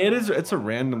 I mean, it is. It's a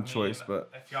random choice,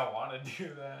 but if y'all want to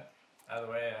do that, either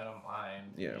way, I don't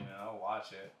mind. Yeah. I'll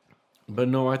watch it. But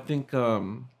no, I think. I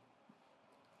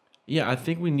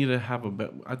think we need to have a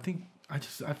better. I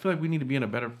feel like we need to be in a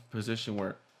better position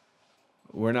where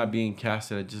we're not being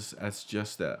casted as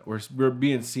just that. We're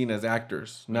being seen as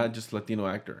actors, not just Latino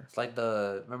actors. It's like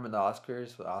remember the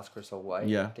Oscars with Oscars So White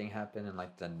thing happened, and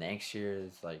like the next year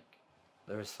is like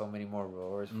there were so many more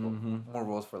roles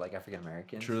for like African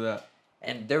Americans. True that.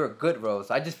 And there were good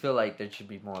roles. I just feel like there should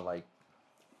be more like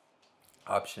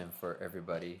option for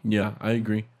everybody. Yeah, I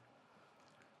agree.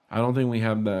 I don't think we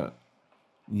have that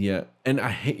yet. And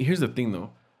here's the thing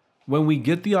though. When we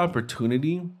get the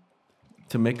opportunity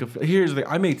to make here's the thing,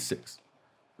 I made 6.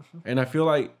 And I feel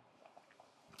like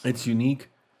it's unique.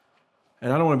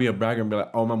 And I don't want to be a bragger and be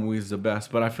like, oh, my movie is the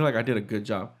best. But I feel like I did a good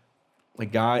job.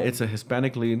 It's a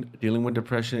Hispanic lead dealing with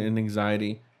depression and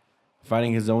anxiety,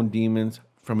 fighting his own demons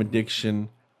from addiction.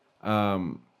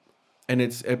 And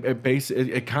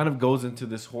it kind of goes into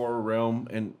this horror realm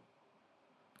and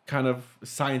kind of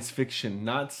science fiction,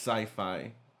 not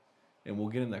sci-fi. And we'll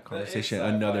get in that conversation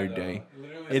another day.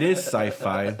 It is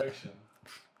sci-fi.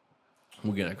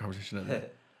 We'll get in that conversation another day.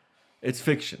 It's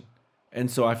fiction. And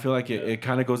so I feel like it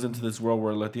kind of goes into this world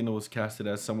where Latino was casted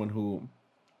as someone who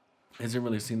isn't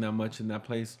really seen that much in that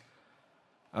place.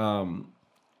 And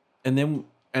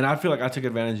I feel like I took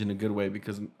advantage in a good way,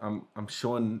 because I'm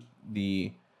showing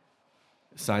the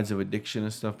sides of addiction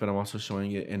and stuff, but I'm also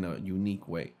showing it in a unique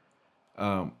way.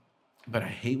 But I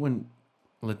hate when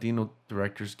Latino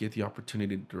directors get the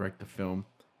opportunity to direct the film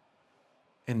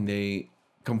and they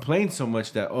complain so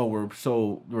much that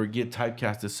we get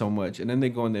typecasted so much, and then they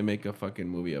go and they make a fucking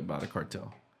movie about a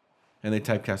cartel and they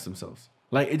typecast themselves.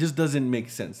 Like, it just doesn't make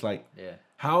sense. Like,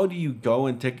 how do you go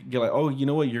and get like, oh, you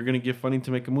know what, you're gonna get funding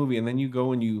to make a movie, and then you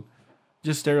go and you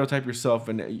just stereotype yourself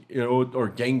and or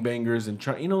gangbangers and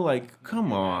try, like,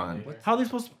 come on. How are they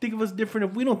supposed to think of us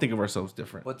different if we don't think of ourselves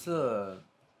different?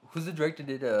 Who's the director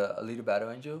did Alita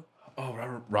Battle Angel? Oh,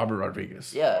 Robert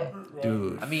Rodriguez. Yeah.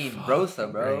 Dude. I mean, Rosa,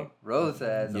 bro. Great. Rosa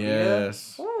as Alita.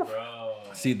 Yes. Bro.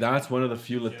 See, that's one of the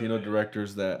few Latino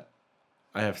directors that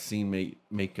I have seen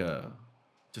make a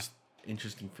just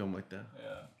interesting film like that.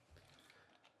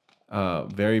 Yeah.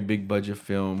 Very big budget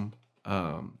film.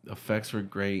 Effects were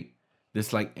great.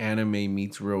 This like anime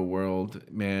meets real world,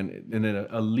 man. And then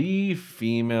a lead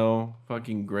female,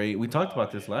 fucking great. We talked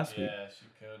about this last week. Yeah, she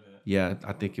killed it. Yeah,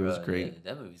 I think it was great. Yeah,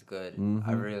 that movie's good. Mm-hmm.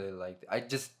 I really liked it. I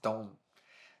just don't.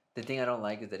 The thing I don't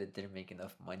like is that it didn't make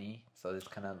enough money. So it's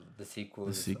kind of the sequel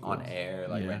is on air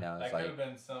right now. That It's could like have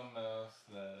been something else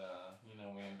that we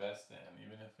invest in,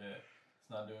 even if it's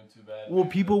not doing too bad. Well,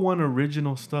 people want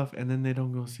original stuff and then they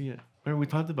don't go see it. Remember we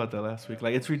talked about that last week.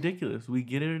 Like, it's ridiculous. We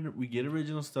get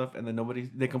original stuff and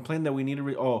then they complain that we need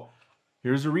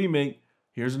here's a remake,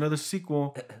 here's another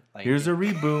sequel, here's a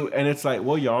reboot, and it's like,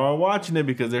 well, y'all are watching it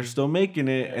because they're still making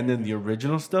it, and then the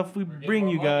original stuff we bring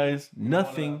you guys,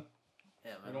 nothing.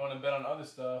 We don't want to bet on other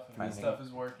stuff, and this stuff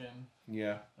is working.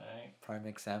 Yeah. Right? Prime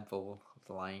example,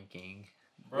 The Lion King.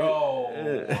 Bro,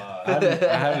 I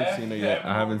haven't seen it yet.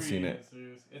 I haven't seen it.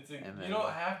 You don't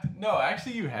have to. No,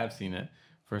 actually, you have seen it.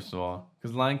 First of all,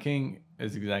 because Lion King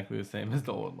is exactly the same as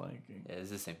the old Lion King. Yeah,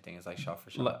 it's the same thing. It's like shot for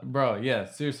shot. Bro, yeah,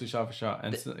 seriously, shot for shot.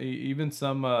 And even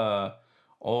some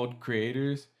old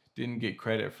creators didn't get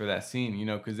credit for that scene, you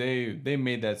know, because they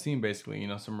made that scene basically, you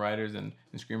know, some writers and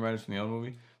screenwriters from the old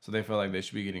movie, so they felt like they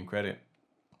should be getting credit,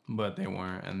 but they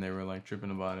weren't, and they were like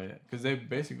tripping about it because they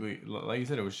basically, like you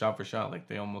said, it was shot for shot, like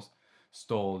they almost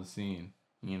stole the scene,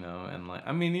 you know, and like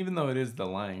I mean, even though it is The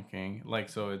Lion King, like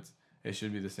so it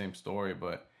should be the same story,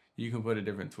 but you can put a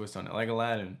different twist on it, like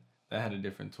Aladdin, that had a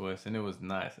different twist, and it was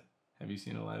nice. Have you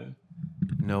seen Aladdin?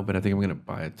 No, but I think I'm gonna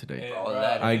buy it today.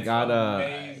 I got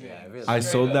I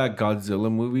sold that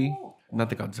Godzilla movie, not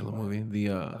the Godzilla movie, the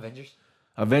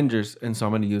Avengers, and so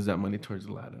I'm gonna use that money towards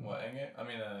Aladdin. What, in-game? I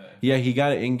mean, yeah, he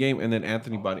got it in game, and then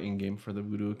Anthony bought it in game for the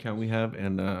Voodoo account we have,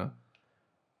 and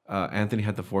Anthony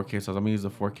had the 4K, so I'm gonna use the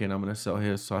 4K, and I'm gonna sell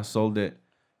his. So I sold it,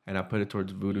 and I put it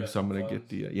towards Voodoo, so I'm gonna get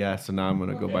the So now I'm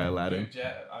gonna go buy Aladdin.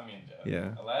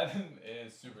 Yeah, Aladdin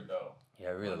is super dope. Yeah,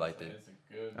 I really liked it. It's a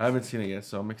good. I haven't seen it yet,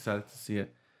 so I'm excited to see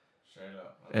it. Straight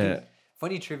up.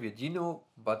 Funny trivia. Do you know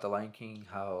about the Lion King?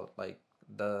 How like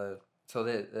the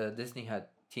Disney had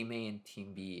Team A and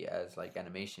Team B as like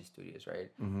animation studios,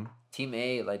 right? Mm-hmm. Team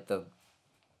A, like the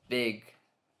big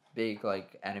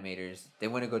like animators, they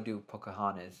want to go do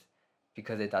Pocahontas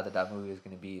because they thought that movie was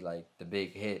gonna be like the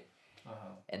big hit.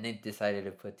 And they decided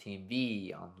to put Team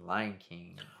B on Lion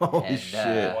King. Holy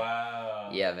shit! Wow.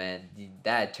 Yeah, man,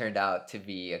 that turned out to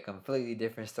be a completely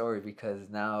different story because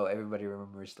now everybody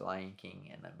remembers the Lion King,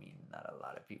 and I mean, not a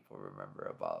lot of people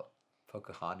remember about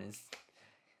Pocahontas.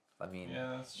 I mean,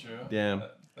 yeah, that's true. Damn.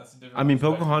 That's a different. I mean,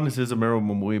 Pocahontas is a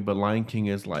memorable movie, but Lion King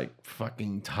is like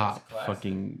fucking top,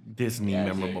 fucking Disney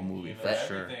memorable movie for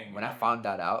sure. When I found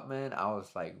that out, man, I was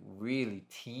like, really,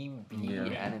 Team B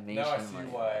animation. Now I see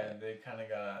why they kind of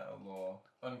got a little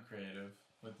uncreative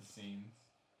with the scenes.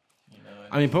 You know.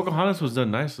 I mean, Pocahontas was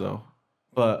done nice though,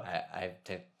 but I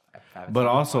haven't but seen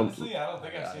also, honestly, I don't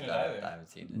think I've seen it either. I haven't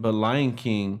seen it. But Lion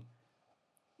King,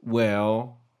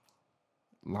 well,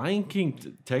 Lion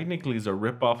King technically is a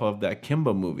ripoff of that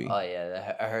Kimba movie. Oh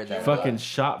yeah, I heard that. Fucking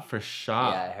shot for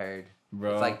shot. Yeah, I heard.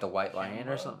 Bro. It's like the White Lion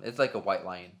or something. It's like a White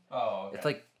Lion. Oh, okay. It's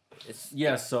like it's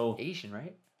Yeah, so Asian,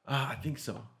 right? I think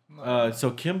so.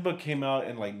 So Kimba came out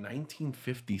in like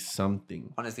 1950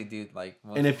 something. Honestly, dude, like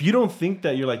And if you don't think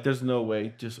that, you're like, there's no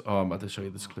way. Just I'm about to show you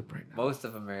this clip right now. most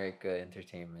of America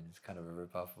entertainment is kind of a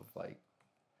ripoff of like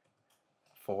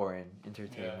foreign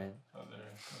entertainment. Other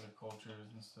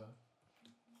cultures and stuff.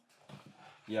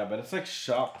 Yeah, but it's like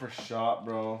shot for shot,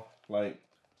 bro. Like,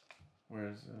 where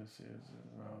is it? Let's see. Is it,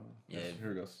 Yeah.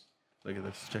 Here it goes. Look at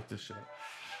this. Check this shit out.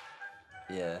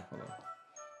 Yeah. Hold on.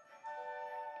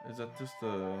 Is that just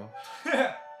the?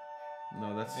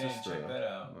 No, that's Dang, just check that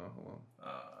out. No, hold on. I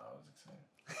was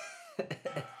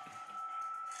excited.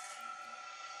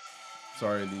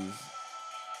 Sorry, these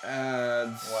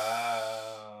ads.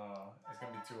 Wow. It's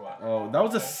gonna be too hot. Oh, that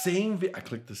was the same. I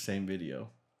clicked the same video.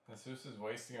 Jesus is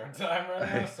wasting our time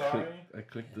right now. Sorry. I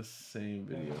clicked the same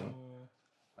video.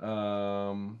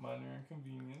 Minor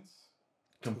inconvenience.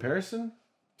 Comparison.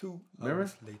 2 Remember?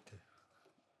 hours later.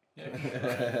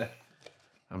 Yeah.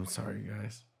 I'm sorry,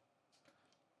 guys.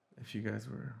 If you guys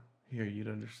were here, you'd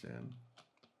understand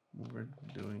what we're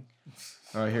doing.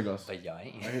 All right, here goes. But yeah, All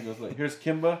right, here goes. Look, here's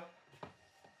Kimba.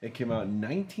 It came out in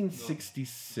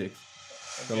 1966.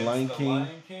 The Lion King,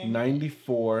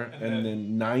 94, and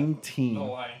then 19. The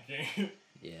Lion King.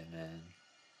 Yeah, man.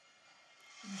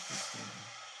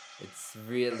 It's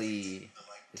really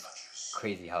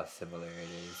crazy how similar it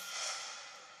is.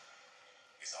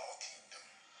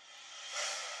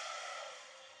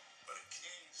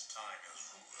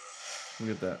 Look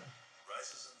at that.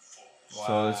 Wow.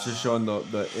 So it's just showing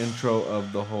the intro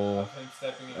of the whole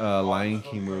Lion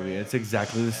King movie. It's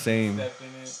exactly the same.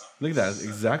 Look at that,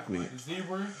 exactly. The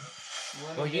zebra.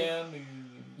 Well,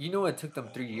 you know it took them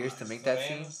 3 years to make that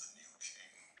scene?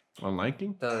 On Lion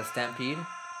King? The stampede?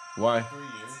 Why? 3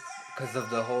 years. Because of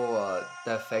the whole,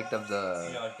 the effect of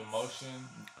the... Yeah, like the motion.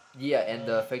 Yeah, and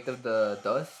the effect of the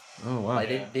dust. Oh, wow. Like,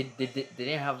 they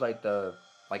didn't have, like, the...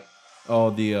 Like,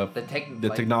 oh, the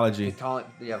technology.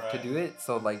 To do it.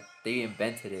 So, like, they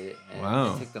invented it. And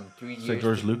Wow. it took them 3 years It's like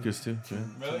George Lucas, too. to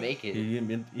make it. He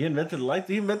invented lights.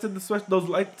 He invented those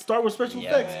Star Wars special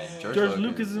Yeah, effects. man. George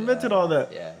Lucas invented all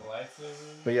that. Yeah.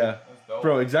 But yeah,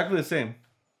 bro, exactly the same.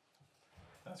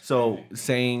 So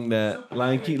saying that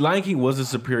Lion King was a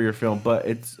superior film, but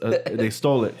it's they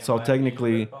stole it. So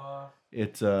technically,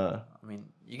 it's I mean,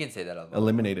 you can say that about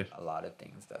eliminated. a lot of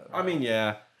things, though. I mean,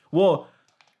 yeah. Well,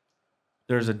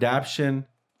 there's adaptation,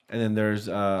 and then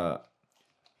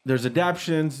there's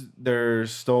adaptions.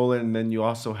 There's stolen, and then you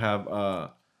also have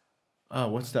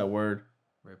what's that word?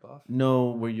 Rip off?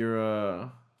 No, where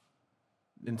you're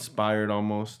inspired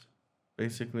almost,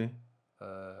 basically.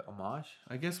 homage.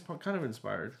 I guess kind of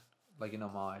inspired. Like an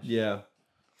homage. Yeah,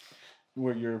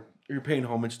 where you're paying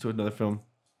homage to another film.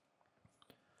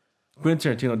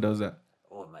 Quentin Tarantino does that.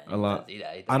 Oh man, a lot. He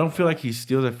does I don't feel like he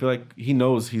steals. I feel like he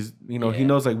knows he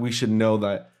knows like we should know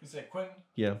that. You said Quentin?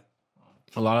 Yeah,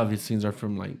 a lot of his scenes are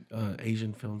from like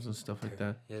Asian films and stuff like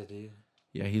that. Yeah, dude.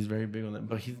 Yeah, he's very big on that,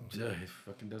 but he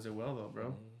fucking does it well though,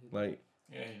 bro. Like,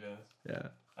 yeah, he does. Yeah.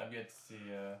 I've yet to see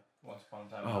Once Upon a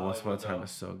Time. Oh, Once Upon a Time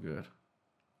is so good.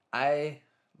 I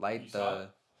like the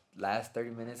last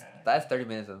 30 minutes. Last 30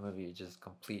 minutes of the movie is just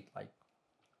complete. Like,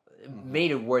 it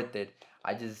made it worth it.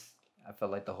 I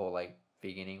felt like the whole like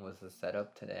beginning was the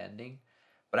setup to the ending,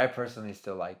 but I personally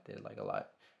still liked it like a lot.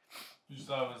 You just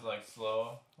thought it was like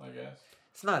slow, I guess.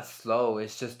 It's not slow.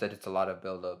 It's just that it's a lot of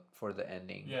build up for the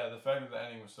ending. Yeah, the fact that the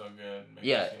ending was so good.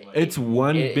 Yeah, it like it's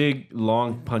one big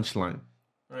long punchline.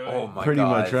 Really? Oh my god. Pretty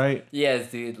much, right?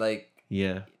 Yes, dude. Like,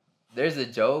 yeah. There's a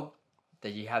joke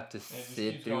that you have to just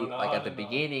sit through, like at the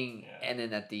beginning, and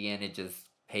then at the end it just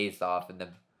pays off in the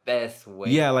best way.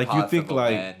 Yeah, like possible, you think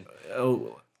like, man.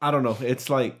 oh, I don't know. It's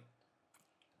like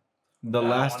the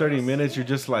last 30 minutes, you're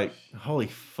just like, holy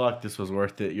fuck, this was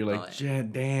worth it. You're like,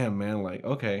 damn, man. Like,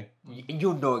 okay.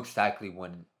 You'll know exactly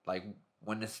when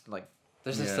it's like,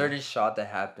 there's a certain shot that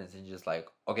happens, and you're just like,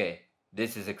 okay,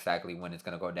 this is exactly when it's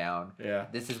gonna go down. Yeah.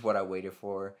 This is what I waited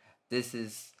for. This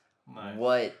is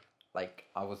what like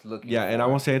I was looking. Yeah, for. and I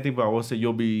won't say anything, but I will say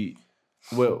you'll be.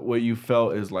 What you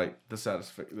felt is like the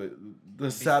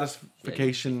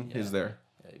satisfaction is there.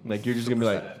 Like you're just gonna be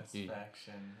like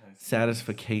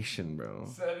satisfaction, bro.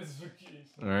 Satisfaction.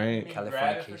 All right.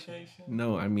 Californication.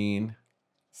 No, I mean.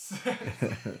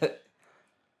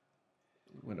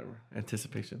 Whatever.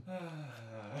 Anticipation.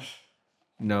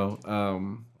 No.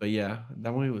 But yeah,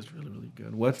 that movie was really, really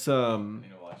good. What's I need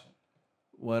to watch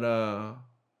it.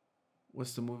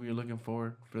 what's the movie you're looking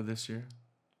for this year?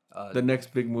 The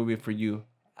next big movie for you.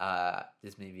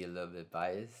 This may be a little bit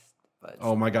biased, but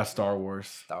oh my god, Star Wars.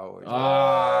 Star Wars.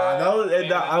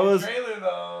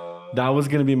 That was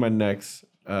gonna be my next.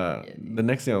 The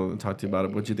next thing I want to talk to you about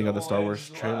it. What do you think of the Star Wars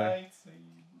trailer?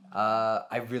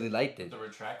 I really liked it.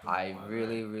 I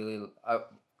really, really.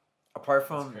 Apart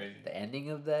from the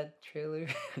ending of that trailer.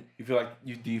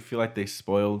 Do you feel like they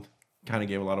spoiled? Kind of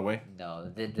gave a lot away. No,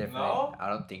 they different. No? I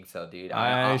don't think so, dude.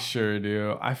 I sure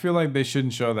do. I feel like they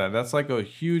shouldn't show that. That's like a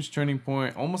huge turning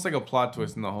point, almost like a plot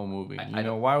twist in the whole movie. You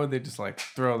know, why would they just like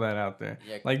throw that out there?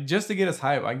 Yeah. Like just to get us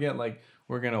hype. I get like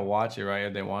we're gonna watch it,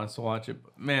 right? They want us to watch it.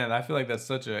 But man, I feel like that's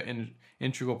such an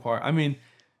integral part. I mean,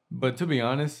 but to be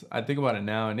honest, I think about it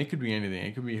now, and it could be anything.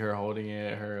 It could be her holding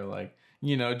it, her like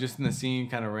just in the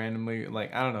scene, kind of randomly.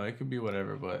 Like I don't know. It could be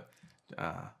whatever, but.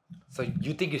 So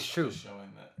you think it's true?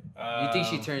 Showing that. You think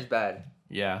she turns bad?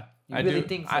 Yeah. You really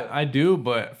think so? I do,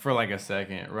 but for like a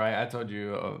second, right? I told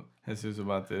you, Jesus,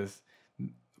 about this.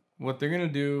 What they're going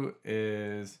to do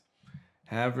is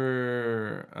have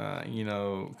her,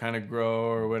 kind of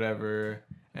grow or whatever,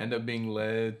 end up being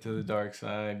led to the dark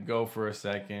side, go for a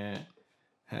second,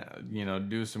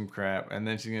 do some crap, and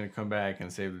then she's going to come back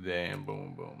and save the day and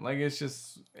boom, boom. Like, it's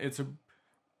a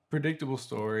predictable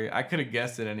story. I could have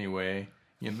guessed it anyway.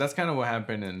 That's kind of what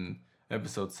happened in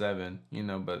episode 7,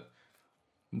 but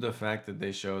the fact that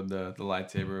they showed the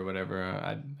lightsaber or whatever,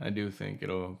 I do think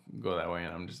it'll go that way,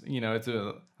 and I'm just it's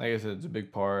like I said, it's a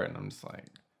big part, and I'm just like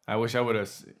I wish I would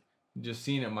have just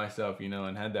seen it myself,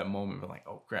 and had that moment, but like,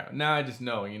 oh crap, now I just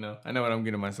know, I know what I'm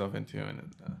getting myself into,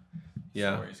 and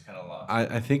yeah, story's kind of lost.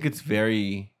 I think it's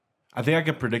very, I think I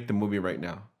can predict the movie right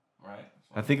now. Right.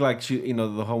 I think like she,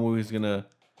 the whole movie is gonna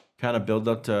kind of build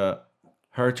up to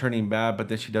her turning bad, but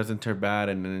then she doesn't turn bad,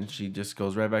 and then she just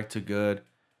goes right back to good.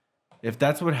 If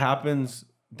that's what happens,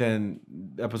 then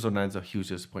episode 9 is a huge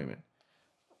disappointment.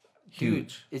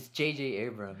 Huge. Dude, it's J.J.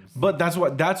 Abrams. But that's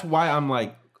why I'm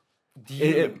like,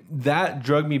 that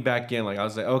drug me back in. Like I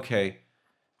was like, okay,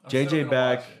 J.J.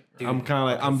 back. Dude, I'm kind of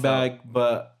like, I'm back,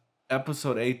 but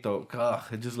episode 8 though,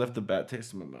 it just left a bad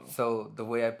taste in my mouth. So the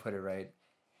way I put it, right?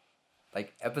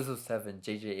 Like episode 7,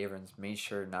 J.J. Abrams made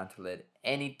sure not to let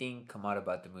anything come out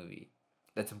about the movie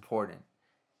that's important.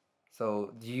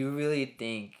 So do you really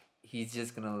think he's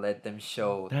just gonna let them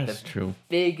show true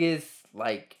biggest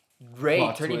like Rey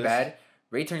plot turning twist. bad?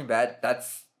 Rey turning bad.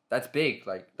 That's big.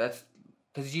 Like that's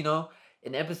because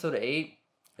in episode 8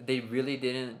 they really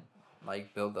didn't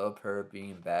like build up her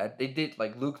being bad. They did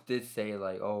like Luke did say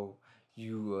like, oh,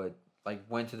 you like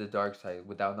went to the dark side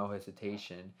without no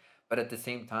hesitation. But at the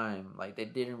same time, like they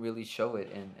didn't really show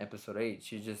it in episode 8.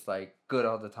 She's just like good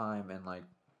all the time and like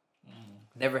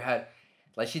never had,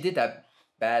 like she did that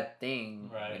bad thing,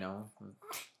 right.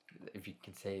 if you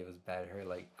can say it was bad, her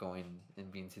like going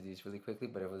and being seduced really quickly,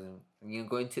 but it wasn't.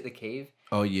 Going to the cave.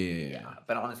 Oh yeah.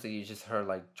 But honestly, it's just her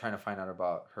like trying to find out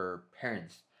about her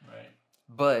parents. Right.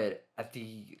 But at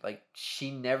the like,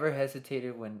 she never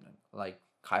hesitated when like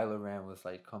Kylo Ren was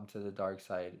like, "Come to the dark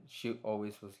side." She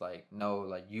always was like, "No,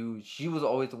 like you." She was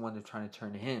always the one to trying to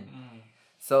turn to him.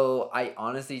 So I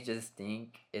honestly just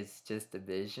think it's just a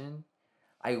vision.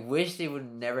 I wish they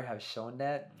would never have shown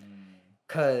that,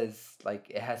 cause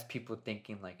like it has people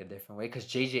thinking like a different way. Cause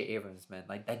J.J. Abrams, man,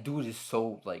 like that dude is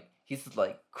so like he's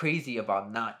like crazy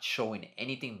about not showing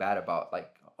anything bad about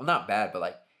like, well, not bad, but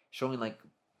like showing like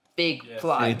big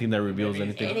plot. Anything that reveals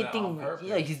anything.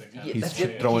 He's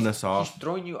throwing us off. He's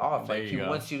throwing you off. There Like you he go.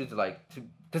 wants you to like to.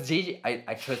 Cause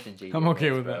I trust in JJ. I'm okay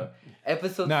Abrams, with bro. that.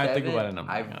 Episode No, 7. I think about it.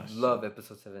 I love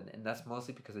episode 7, and that's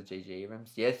mostly because of JJ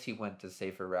Abrams. Yes, he went the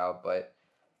safer route, but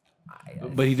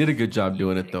he did a good job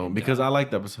doing it though, because I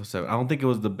liked episode 7. I don't think it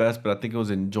was the best, but I think it was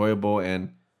enjoyable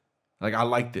and like I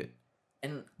liked it.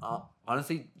 And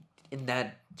honestly, in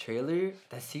that trailer,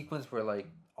 that sequence where like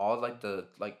all like the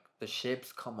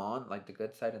ships come on, like the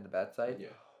good side and the bad side. Yeah.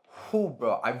 Oh,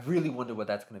 bro, I really wonder what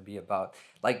that's gonna be about.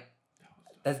 Like,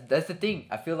 that's the thing.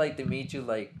 I feel like they made you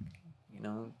like,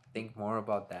 think more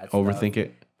about that. Overthink stuff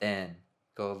it. Then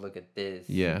go look at this.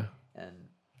 Yeah. And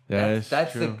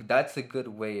that's true. That's a good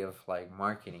way of like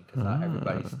marketing, because not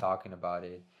everybody's talking about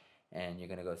it, and you're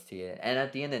gonna go see it. And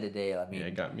at the end of the day, I mean,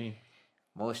 it got me.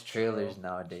 Most trailers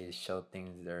nowadays show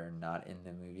things that are not in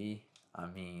the movie. I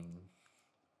mean,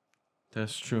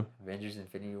 that's true. Avengers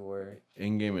Infinity War.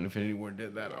 In-game Infinity War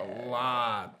did that a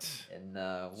lot. And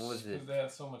what was it? Because they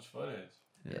had so much footage.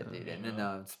 Yeah, dude. And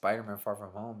then Spider-Man Far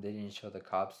From Home, they didn't show the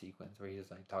cop sequence where he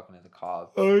was like talking to the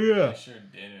cops. Oh yeah. They sure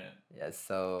didn't. Yeah,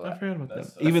 so I forgot about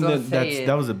that's- that. Even that's then,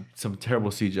 that was some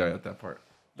terrible CGI at that part.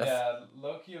 Yeah,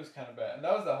 low-key was kind of bad. And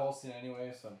that was the whole scene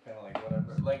anyway, so I'm kind of like,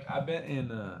 whatever. Like, I bet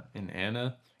in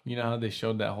Anna, you know how they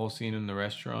showed that whole scene in the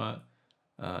restaurant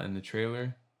in the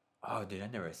trailer? Oh, dude, I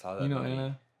never saw that. You know movie.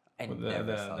 Anna? I With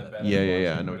never saw that.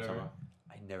 Yeah, I know what you're talking about.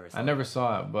 I never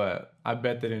saw it, but I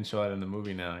bet they didn't show that in the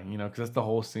movie now, because that's the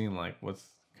whole scene. Like, what's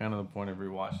kind of the point of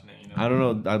rewatching it, I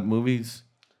don't know. Movies,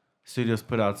 studios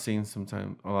put out scenes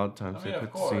sometimes. A lot of times they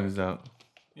put scenes out.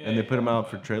 Yeah, and they put them out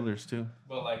for trailers too.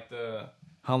 But like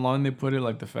how long they put it,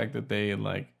 like the fact that they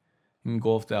like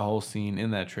engulfed that whole scene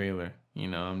in that trailer,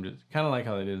 I'm just kind of like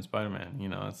how they did in Spider-Man,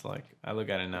 it's like, I look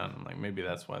at it now and I'm like, maybe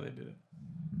that's why they did it.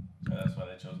 Or that's why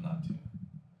they chose not to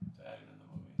add it in the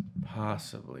movie.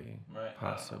 Possibly. Right.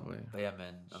 Possibly. But yeah,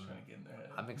 man, Just trying to get in their head.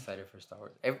 I'm excited for Star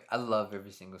Wars. I love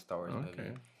every single Star Wars movie.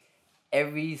 Okay.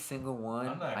 Every single one.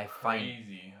 I'm not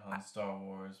crazy on Star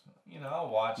Wars. I'll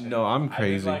watch it. No, I'm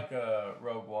crazy. I did like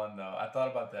Rogue One though. I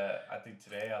thought about that. I think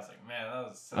today I was like, man, that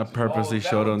was. Such I purposely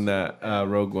showed him that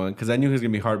Rogue One because I knew he was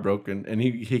gonna be heartbroken, and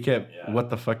he kept what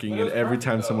the fucking it every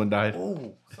time though. someone died.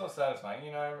 Oh, so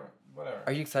satisfying. Whatever.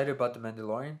 Are you excited about the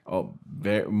Mandalorian? Oh,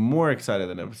 more excited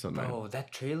than episode 9. Oh,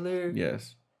 that trailer.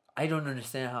 Yes. I don't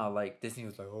understand how like Disney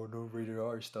was like, oh no, rated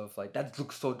R stuff. Like that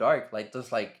looks so dark. Like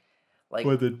those like.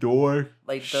 Where the door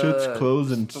shit's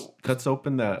closed and cuts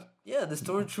open that. Yeah, the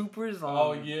stormtroopers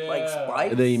on like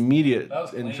spikes. The immediate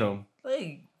intro.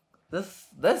 Like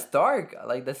that's dark.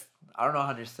 Like that's I don't know how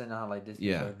to understand how like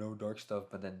Disney like no dark stuff,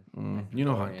 but then you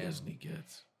know how Disney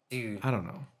gets. Dude, I don't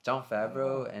know. Jon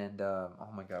Favreau and oh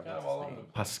my god, what's his name?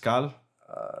 Pascal.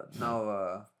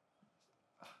 No.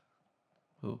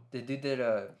 Who? The dude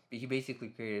that he basically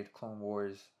created Clone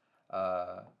Wars.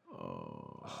 Oh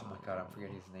my god, I'm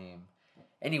forgetting his name.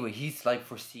 Anyway, he's like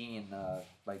foreseeing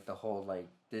like the whole like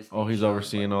this. Oh, he's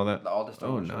overseeing all that. All the Star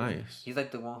Wars shows. Nice. He's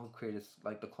like the one who created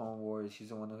like the Clone Wars. He's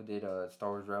the one who did Star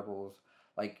Wars Rebels.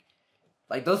 Like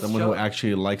those. Someone who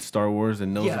actually likes Star Wars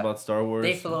and knows about Star Wars.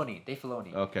 Dave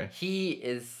Filoni. Okay. He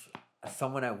is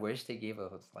someone I wish they gave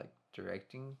us like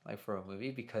directing like for a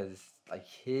movie, because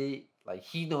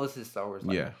he knows his Star Wars.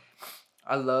 Like, yeah.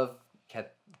 I love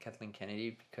Kathleen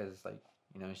Kennedy because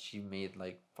she made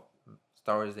like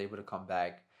Star Wars is able to come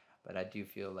back, but I do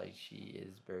feel like she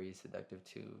is very seductive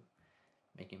to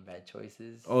making bad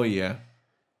choices. Oh yeah.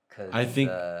 Cause I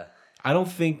don't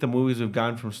think the movies we've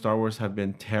gotten from Star Wars have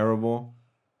been terrible.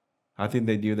 I think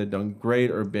they've either done great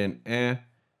or been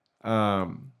but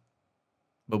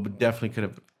we definitely could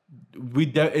have.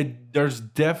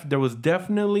 There was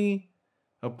definitely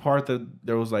a part that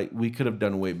there was like we could have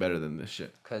done way better than this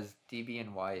shit. Because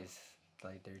DB&Y is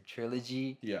like their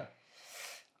trilogy. Yeah.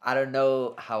 I don't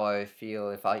know how I feel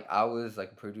if I was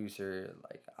like a producer.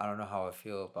 Like I don't know how I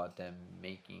feel about them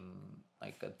making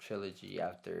like a trilogy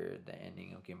after the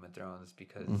ending of Game of Thrones,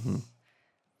 because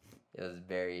it was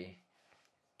very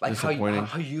Like disappointing.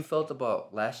 how you felt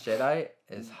about Last Jedi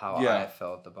is how I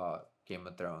felt about Game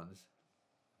of Thrones.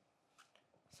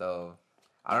 So,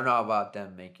 I don't know about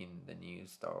them making the new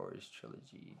Star Wars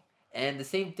trilogy. And the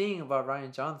same thing about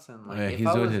Ryan Johnson. Like, if he's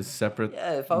I doing was, his separate.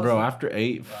 yeah, if I was, Bro, after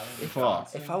 8, if fuck.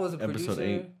 if I was a producer, Episode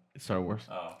 8, Star Wars.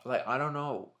 Oh. like I don't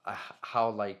know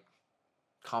how like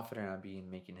confident I'd be in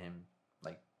making him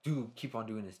like keep on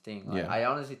doing his thing. Like, Yeah. I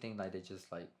honestly think like they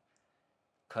just like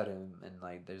cut him and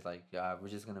like there's like we're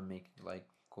just gonna make like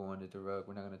go under the rug.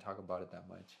 We're not gonna talk about it that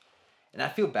much. And I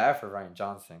feel bad for Ryan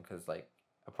Johnson because like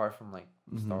apart from like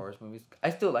Star Wars movies, I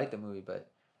still like the movie, but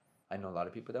I know a lot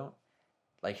of people don't.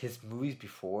 Like his movies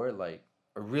before like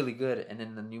are really good, and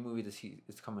then the new movie that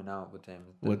is coming out with him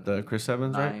With Chris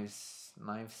Evans, right?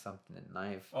 Knives something and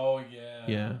knife. Oh yeah.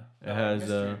 Yeah, That, it has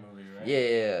mystery movie, right?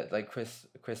 Yeah, like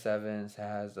Chris Evans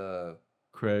has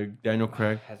Daniel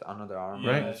Craig, has another arm,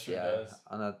 Yeah, right? it sure does.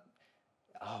 Oh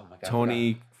my god,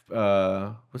 Tony,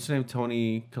 what's his name?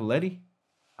 Tony Colletti.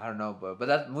 I don't know, but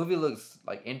that movie looks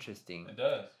like interesting. It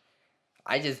does.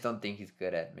 I just don't think he's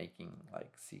good at making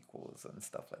like sequels and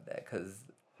stuff like that. Cause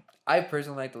I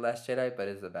personally like The Last Jedi, but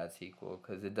it's a bad sequel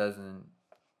because it doesn't.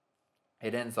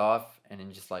 It ends off and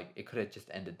then just like it could have just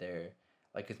ended there.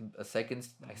 Like it's a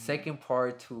second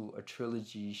part to a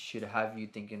trilogy should have you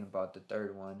thinking about the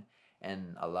third one,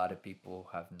 and a lot of people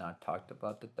have not talked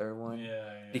about the third one.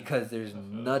 Yeah. Because there's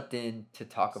nothing to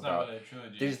talk It's about. not really a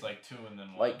trilogy. There's it's like 2 and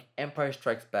then 1. Like Empire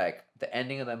Strikes Back. The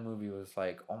ending of that movie was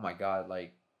like, oh my god,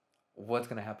 like what's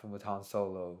gonna happen with Han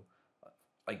Solo?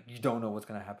 Like you don't know what's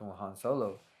gonna happen with Han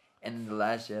Solo. And The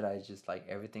Last Jedi, just like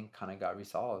everything kind of got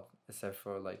resolved, except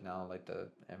for like now, like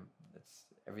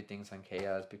everything's on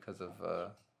chaos because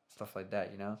of stuff like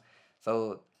that, you know.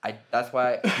 So that's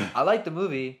why I like the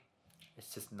movie.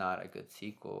 It's just not a good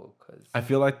sequel because I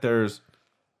feel like Last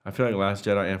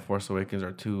Jedi and Force Awakens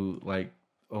are two like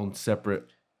own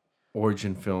separate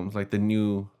origin films. Like the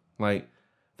new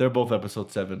they're both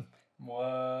episode 7.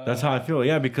 What? That's how I feel.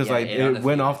 Yeah, because Yeah, like it it honestly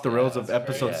went is, off the yeah, rails of that's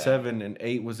episode crazy. 7 and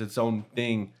 8 was its own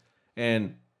thing.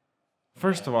 And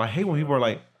first of all, I hate when people are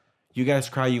like, "You guys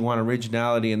cry, you want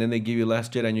originality," and then they give you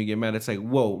Last Jedi and you get mad. It's like,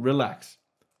 whoa, relax.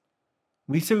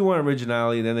 We said we want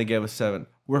originality, then they gave us 7.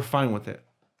 We're fine with it.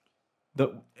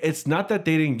 It's not that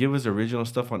they didn't give us original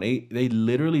stuff on 8. They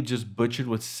literally just butchered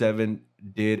what 7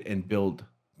 did and build.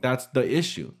 That's the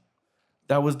issue.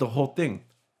 That was the whole thing.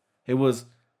 It was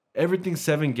everything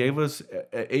 7 gave us.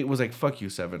 8 was like, fuck you,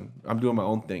 7. I'm doing my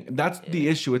own thing. And that's the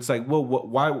issue. It's like, well,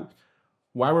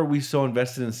 why were we so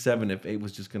invested in 7 if 8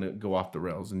 was just gonna go off the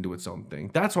rails and do its own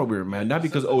thing? That's why we were mad. Not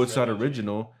because it's not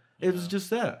original. It was just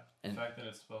that. The fact that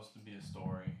it's supposed to be a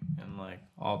story and like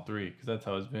all 3, because that's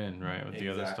how it's been, right, with the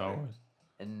other Star Wars.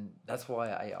 And that's why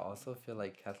I also feel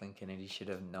like Kathleen Kennedy should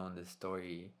have known the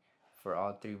story for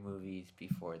all 3 movies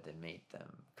before they made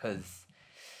them. Because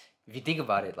if you think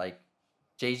about it, like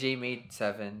JJ made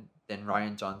 7, then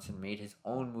Ryan Johnson made his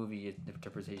own movie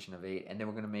interpretation of 8, and then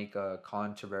we're gonna make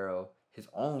Colin Trevorrow his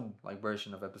own like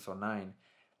version of Episode 9,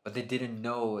 but they didn't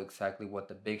know exactly what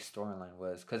the big storyline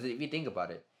was. Because if you think about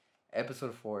it,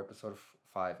 Episode 4, Episode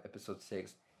 5, Episode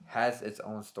 6 has its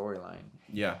own storyline.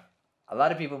 Yeah. A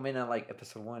lot of people may not like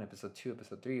Episode 1, Episode 2,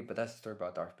 Episode 3, but that's the story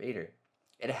about Darth Vader.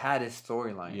 It had its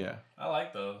storyline. Yeah. I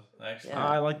like those, actually. Yeah.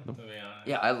 I like them. To be honest.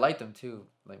 Yeah, I like them too.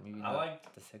 Like maybe I not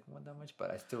like the second one that much,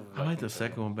 but I still I like the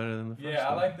second one better than the first one. Yeah,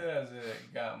 I liked it as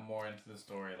it got more into the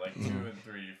story, like 2 and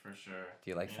 3 for sure.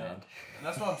 Do you like know? sand? And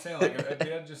that's what I'm saying. Like, if they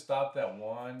had just stopped at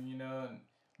 1, you know, and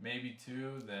maybe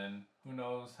 2, then who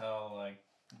knows how like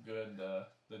good the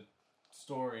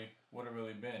story would have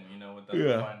really been, you know, with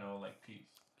the final like piece.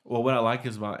 Well, what I like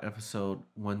is about episode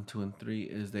 1, 2, and 3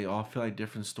 is they all feel like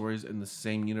different stories in the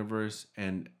same universe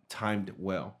and timed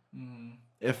well. Mm-hmm.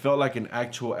 It felt like an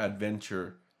actual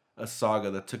adventure, a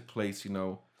saga that took place, you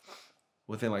know,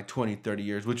 within like 20, 30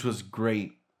 years, which was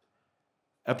great.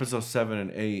 Episode 7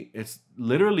 and 8, it's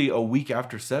literally a week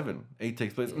after 7, 8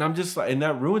 takes place. And I'm just like, and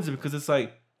that ruins it because it's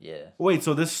like, wait,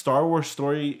 so this Star Wars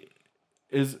story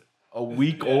is a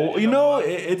week old? You know, I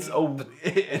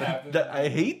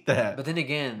hate that. But then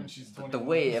again, the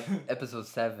way Episode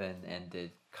 7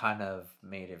 ended kind of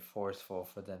made it forceful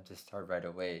for them to start right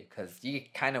away, because you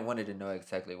kind of wanted to know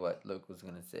exactly what Luke was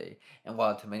going to say. And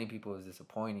while to many people it was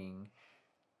disappointing,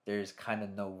 there's kind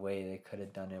of no way they could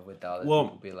have done it without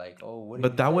people be like, oh, what did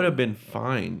But that say? would have been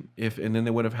fine and then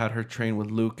they would have had her train with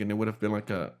Luke, and it would have been like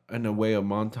in a way a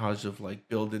montage of like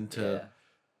build into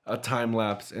a time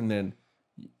lapse, and then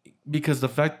because the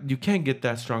fact you can't get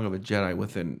that strong of a Jedi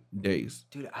within days.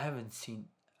 Dude, I haven't seen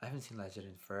Last Jedi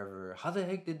in forever. How the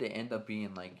heck did they end up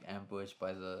being like ambushed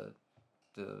by the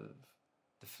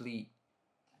fleet?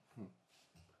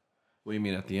 What do you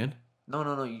mean at the end?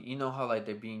 No. You know how like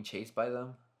they're being chased by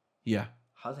them? Yeah.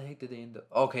 How the heck did they end up?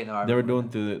 Okay, no, I They were remember doing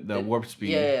through the now. warp speed.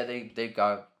 Yeah, they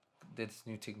got this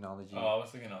new technology. Oh, I was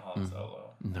thinking of Han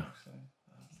Solo. No. Actually.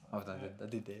 I was like, that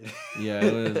they did. Yeah,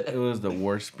 it was the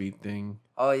warp speed thing.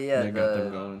 Oh yeah, That got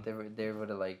them going. they were able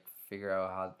to like figure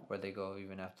out where they go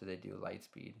even after they do light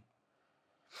speed.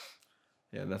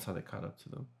 Yeah, that's how they caught up to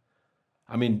them.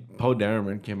 I mean, Poe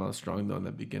Dameron came out strong though in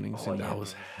the beginning, so that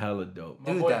was hella dope.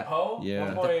 My boy Poe, yeah.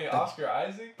 my boy Oscar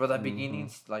Isaac. Bro, that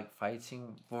beginning like fight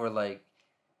scene were like,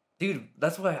 dude,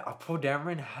 that's why Poe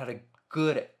Dameron had a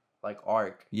good like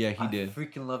arc. Yeah, he did.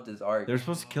 Freaking loved his arc. They were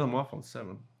supposed to kill him off on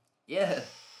 7. Yeah,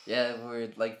 where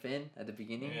like Finn at the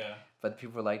beginning. Yeah. But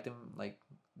people liked him. Like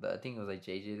I think it was like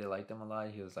JJ. They liked him a lot.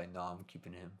 He was like, "No, I'm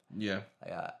keeping him." Yeah.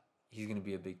 Like, he's gonna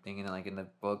be a big thing. And like in the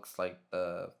books, like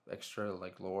the extra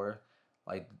like lore,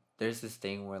 like there's this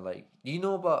thing where like, do you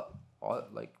know about all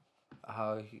like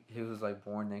how he was like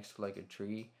born next to like a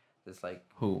tree? That's like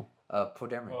who? Poe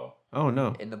Dameron. Oh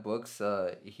no. In the books,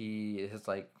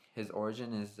 his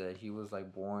origin is that he was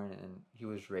like born and he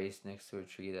was raised next to a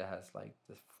tree that has like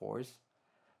the force.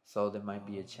 So there might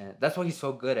be a chance. That's why he's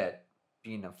so good at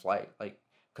being a flight, like,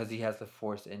 because he has the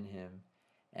force in him,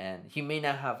 and he may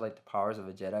not have like the powers of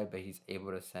a Jedi, but he's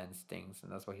able to sense things,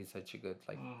 and that's why he's such a good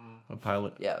like a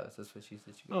pilot. Yeah, that's what she's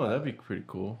such a good. Oh, that'd be pretty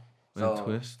cool. So, that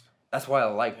twist. That's why I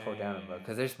like Poe Dameron, bro,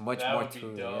 because there's much more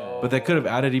to it. Yeah. But they could have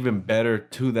added even better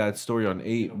to that story on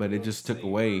 8, but it just took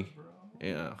away.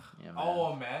 Yeah.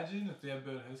 Oh, imagine if they had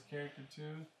built his character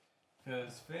too.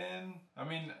 Because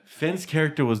Finn's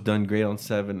character was done great on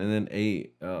 7, and then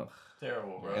 8. Ugh.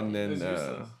 Terrible, bro. And then,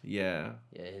 yeah,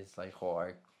 his like whole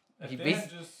arc. If they had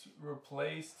just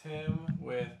replaced him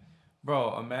with,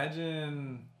 bro,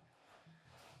 imagine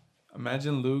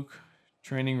Luke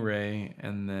training Rey,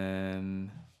 and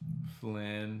then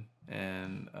Flynn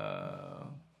and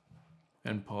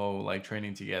Poe like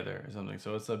training together or something.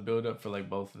 So it's a build up for like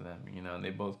both of them, you know, and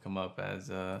they both come up as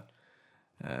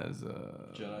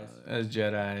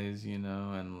Jedis, you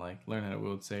know, and like learn how to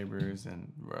wield sabers,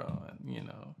 and bro, you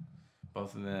know,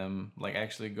 both of them like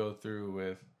actually go through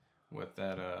with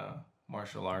that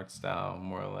martial arts style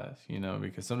more or less, you know,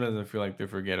 because sometimes I feel like they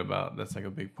forget about that's like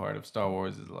a big part of Star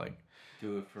Wars is like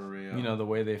do it for real. You know, the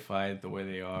way they fight, the way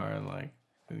they are, and like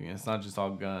it's not just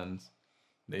all guns.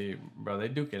 They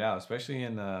duke it out, especially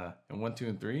in 1, 2,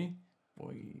 and 3.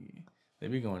 Boy, they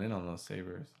be going in on those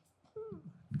sabers.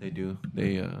 They do.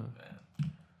 They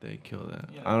kill that.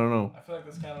 Yeah, I don't know. I feel like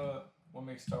that's kind of what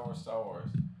makes Star Wars Star Wars.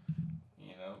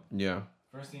 You know? Yeah.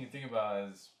 First thing you think about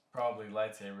is probably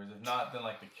lightsabers. If not, then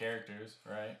like the characters,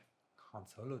 right? Han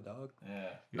Solo, dog. Yeah.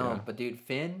 No, but dude,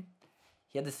 Finn,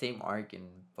 he had the same arc in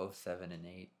both 7 and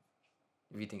 8.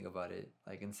 If you think about it,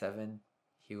 like in 7,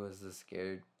 he was a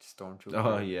scared stormtrooper.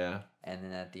 Oh yeah. And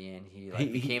then at the end, he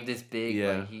became this big.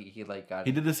 Yeah. Like he like got.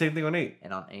 He did the same thing on 8.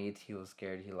 And on 8, he was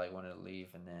scared. He like wanted to leave,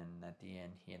 and then at the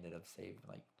end, he ended up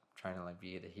trying to like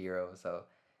be the hero. So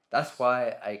that's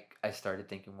why I started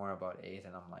thinking more about 8,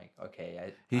 and I'm like,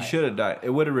 okay, he should have died.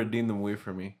 It would have redeemed the movie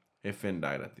for me if Finn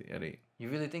died at 8. You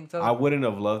really think so? I wouldn't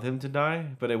have loved him to die,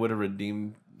 but it would have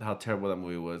redeemed how terrible that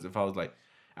movie was. If I was like,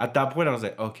 at that point, I was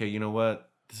like, okay, you know what?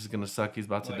 This is gonna suck. He's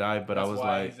about to die. But I was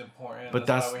like, but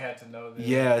that's why we had to know this.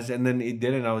 Yes, and then it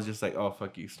didn't. I was just like, oh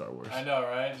fuck you, Star Wars. I know,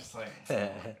 right? Just like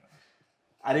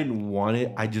I didn't want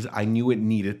it. I knew it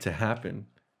needed to happen.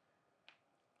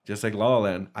 Just like La La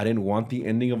Land, I didn't want the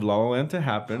ending of La La Land to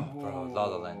happen. Bro, La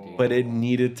La Land, dude. But it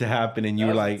needed to happen, and you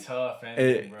were like, tough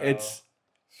ending, bro.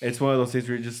 It's one of those things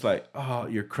where you're just like, oh,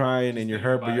 you're crying and you're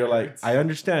hurt, but you're like, I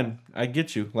understand, I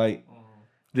get you. Like,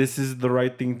 this is the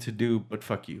right thing to do, but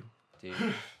fuck you. Dude,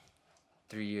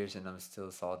 3 years and I'm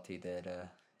still salty that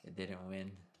it didn't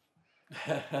win.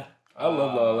 I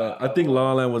love La La Land. I think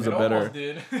La La Land was a better.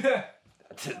 Did.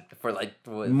 For like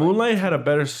what, Moonlight had a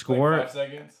better score. Like 5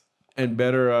 seconds. And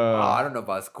better. I don't know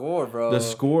about score, bro. The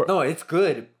score. No, it's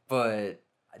good, but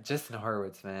Justin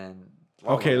Hurwitz, man.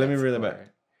 Okay, let me read that back.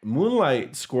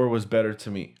 Moonlight score was better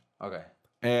to me. Okay.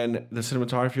 And the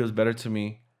cinematography was better to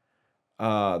me.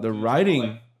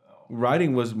 The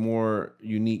writing was more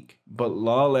unique, but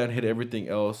La La Land hit everything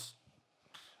else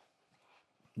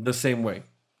the same way,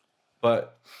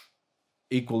 but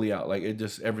equally out. Like it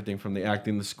just everything from the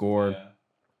acting, the score,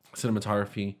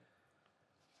 cinematography.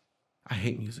 I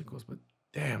hate musicals, but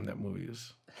damn, that movie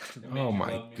is. Oh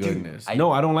my goodness! I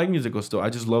don't like musicals. Still, I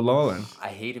just love La La Land. I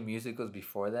hated musicals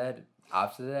before that.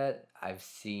 After that, I've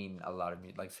seen a lot of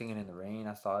like Singing in the Rain.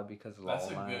 I saw it because of La La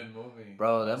Land. That's a good movie,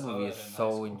 bro. That movie is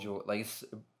so enjoyable. Like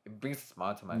it brings a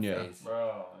smile to my face,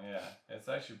 bro. Yeah, it's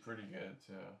actually pretty good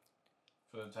too.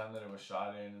 for the time that it was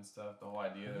shot in and stuff. The whole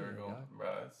idea they were going, bro,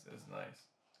 it's nice.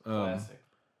 Um, Classic.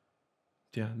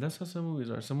 Yeah, that's how some movies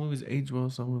are. Some movies age well,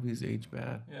 some movies age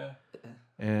bad. Yeah.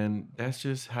 And that's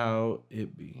just how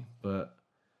it be. But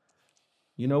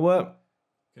you know what?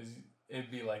 Because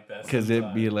it'd be like that. Because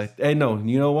it'd be like, hey, no,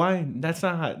 you know why? That's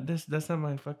not how. That's not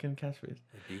my fucking catchphrase.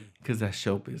 Because that's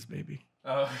showbiz, baby.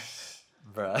 Oh,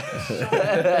 bro.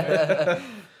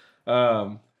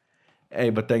 Hey,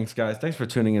 but thanks, guys. Thanks for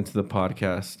tuning into the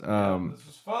podcast. this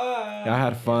was fun. I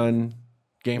had fun.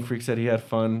 GameFreek said he had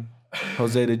fun.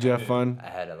 Jose, did you have fun? I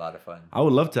had a lot of fun. I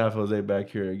would love to have Jose back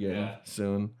here again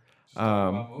soon.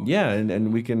 Yeah,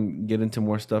 and we can get into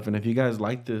more stuff. And if you guys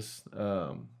like this,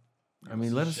 I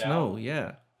mean, let us know.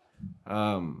 Yeah.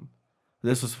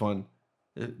 This was fun.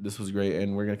 This was great,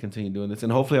 and we're gonna continue doing this.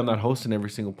 And hopefully, I'm not hosting every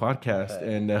single podcast.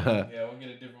 And yeah, we'll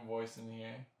get a different voice in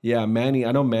here. Yeah, Manny.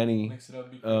 I know Manny. Mix it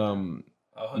up.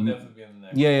 I'll definitely be in the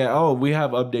next. Yeah. Oh, we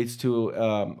have updates too.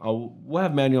 We'll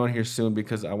have Manny on here soon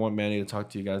because I want Manny to talk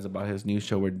to you guys about his new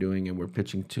show we're doing, and we're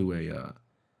pitching to a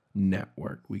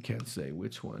network. We can't say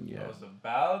which one yet. I was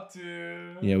about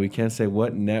to. Yeah, we can't say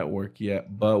what network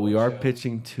yet, but we are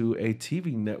pitching to a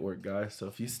TV network, guys. So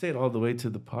if you stayed all the way to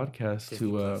the podcast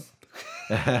to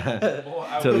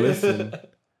listen,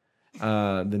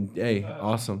 then hey,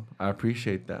 awesome. I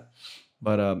appreciate that.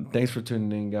 But thanks for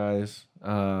tuning in, guys.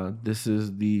 This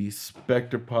is the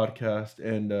Spektre podcast,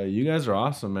 and you guys are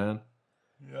awesome, man.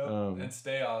 Yep. And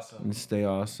stay awesome. And stay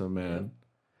awesome, man.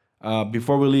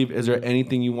 Before we leave, is there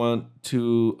anything you want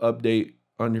to update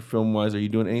on your film wise? Are you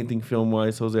doing anything film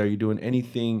wise, Jose? Are you doing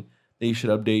anything that you should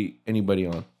update anybody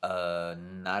on?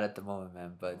 Not at the moment,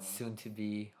 man, but soon to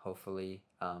be, hopefully.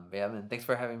 But yeah, man, thanks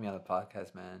for having me on the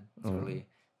podcast, man. It's really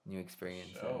new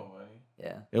experience.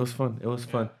 Yeah, it was fun. It was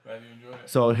fun. Glad you enjoyed it.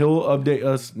 So he'll update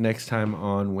us next time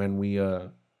on when we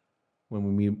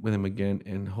meet with him again,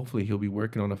 and hopefully he'll be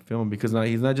working on a film because now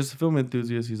he's not just a film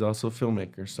enthusiast; he's also a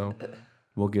filmmaker. So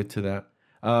we'll get to that.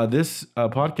 This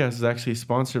podcast is actually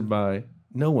sponsored by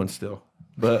no one still,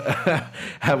 but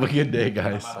have a good day,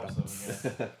 guys.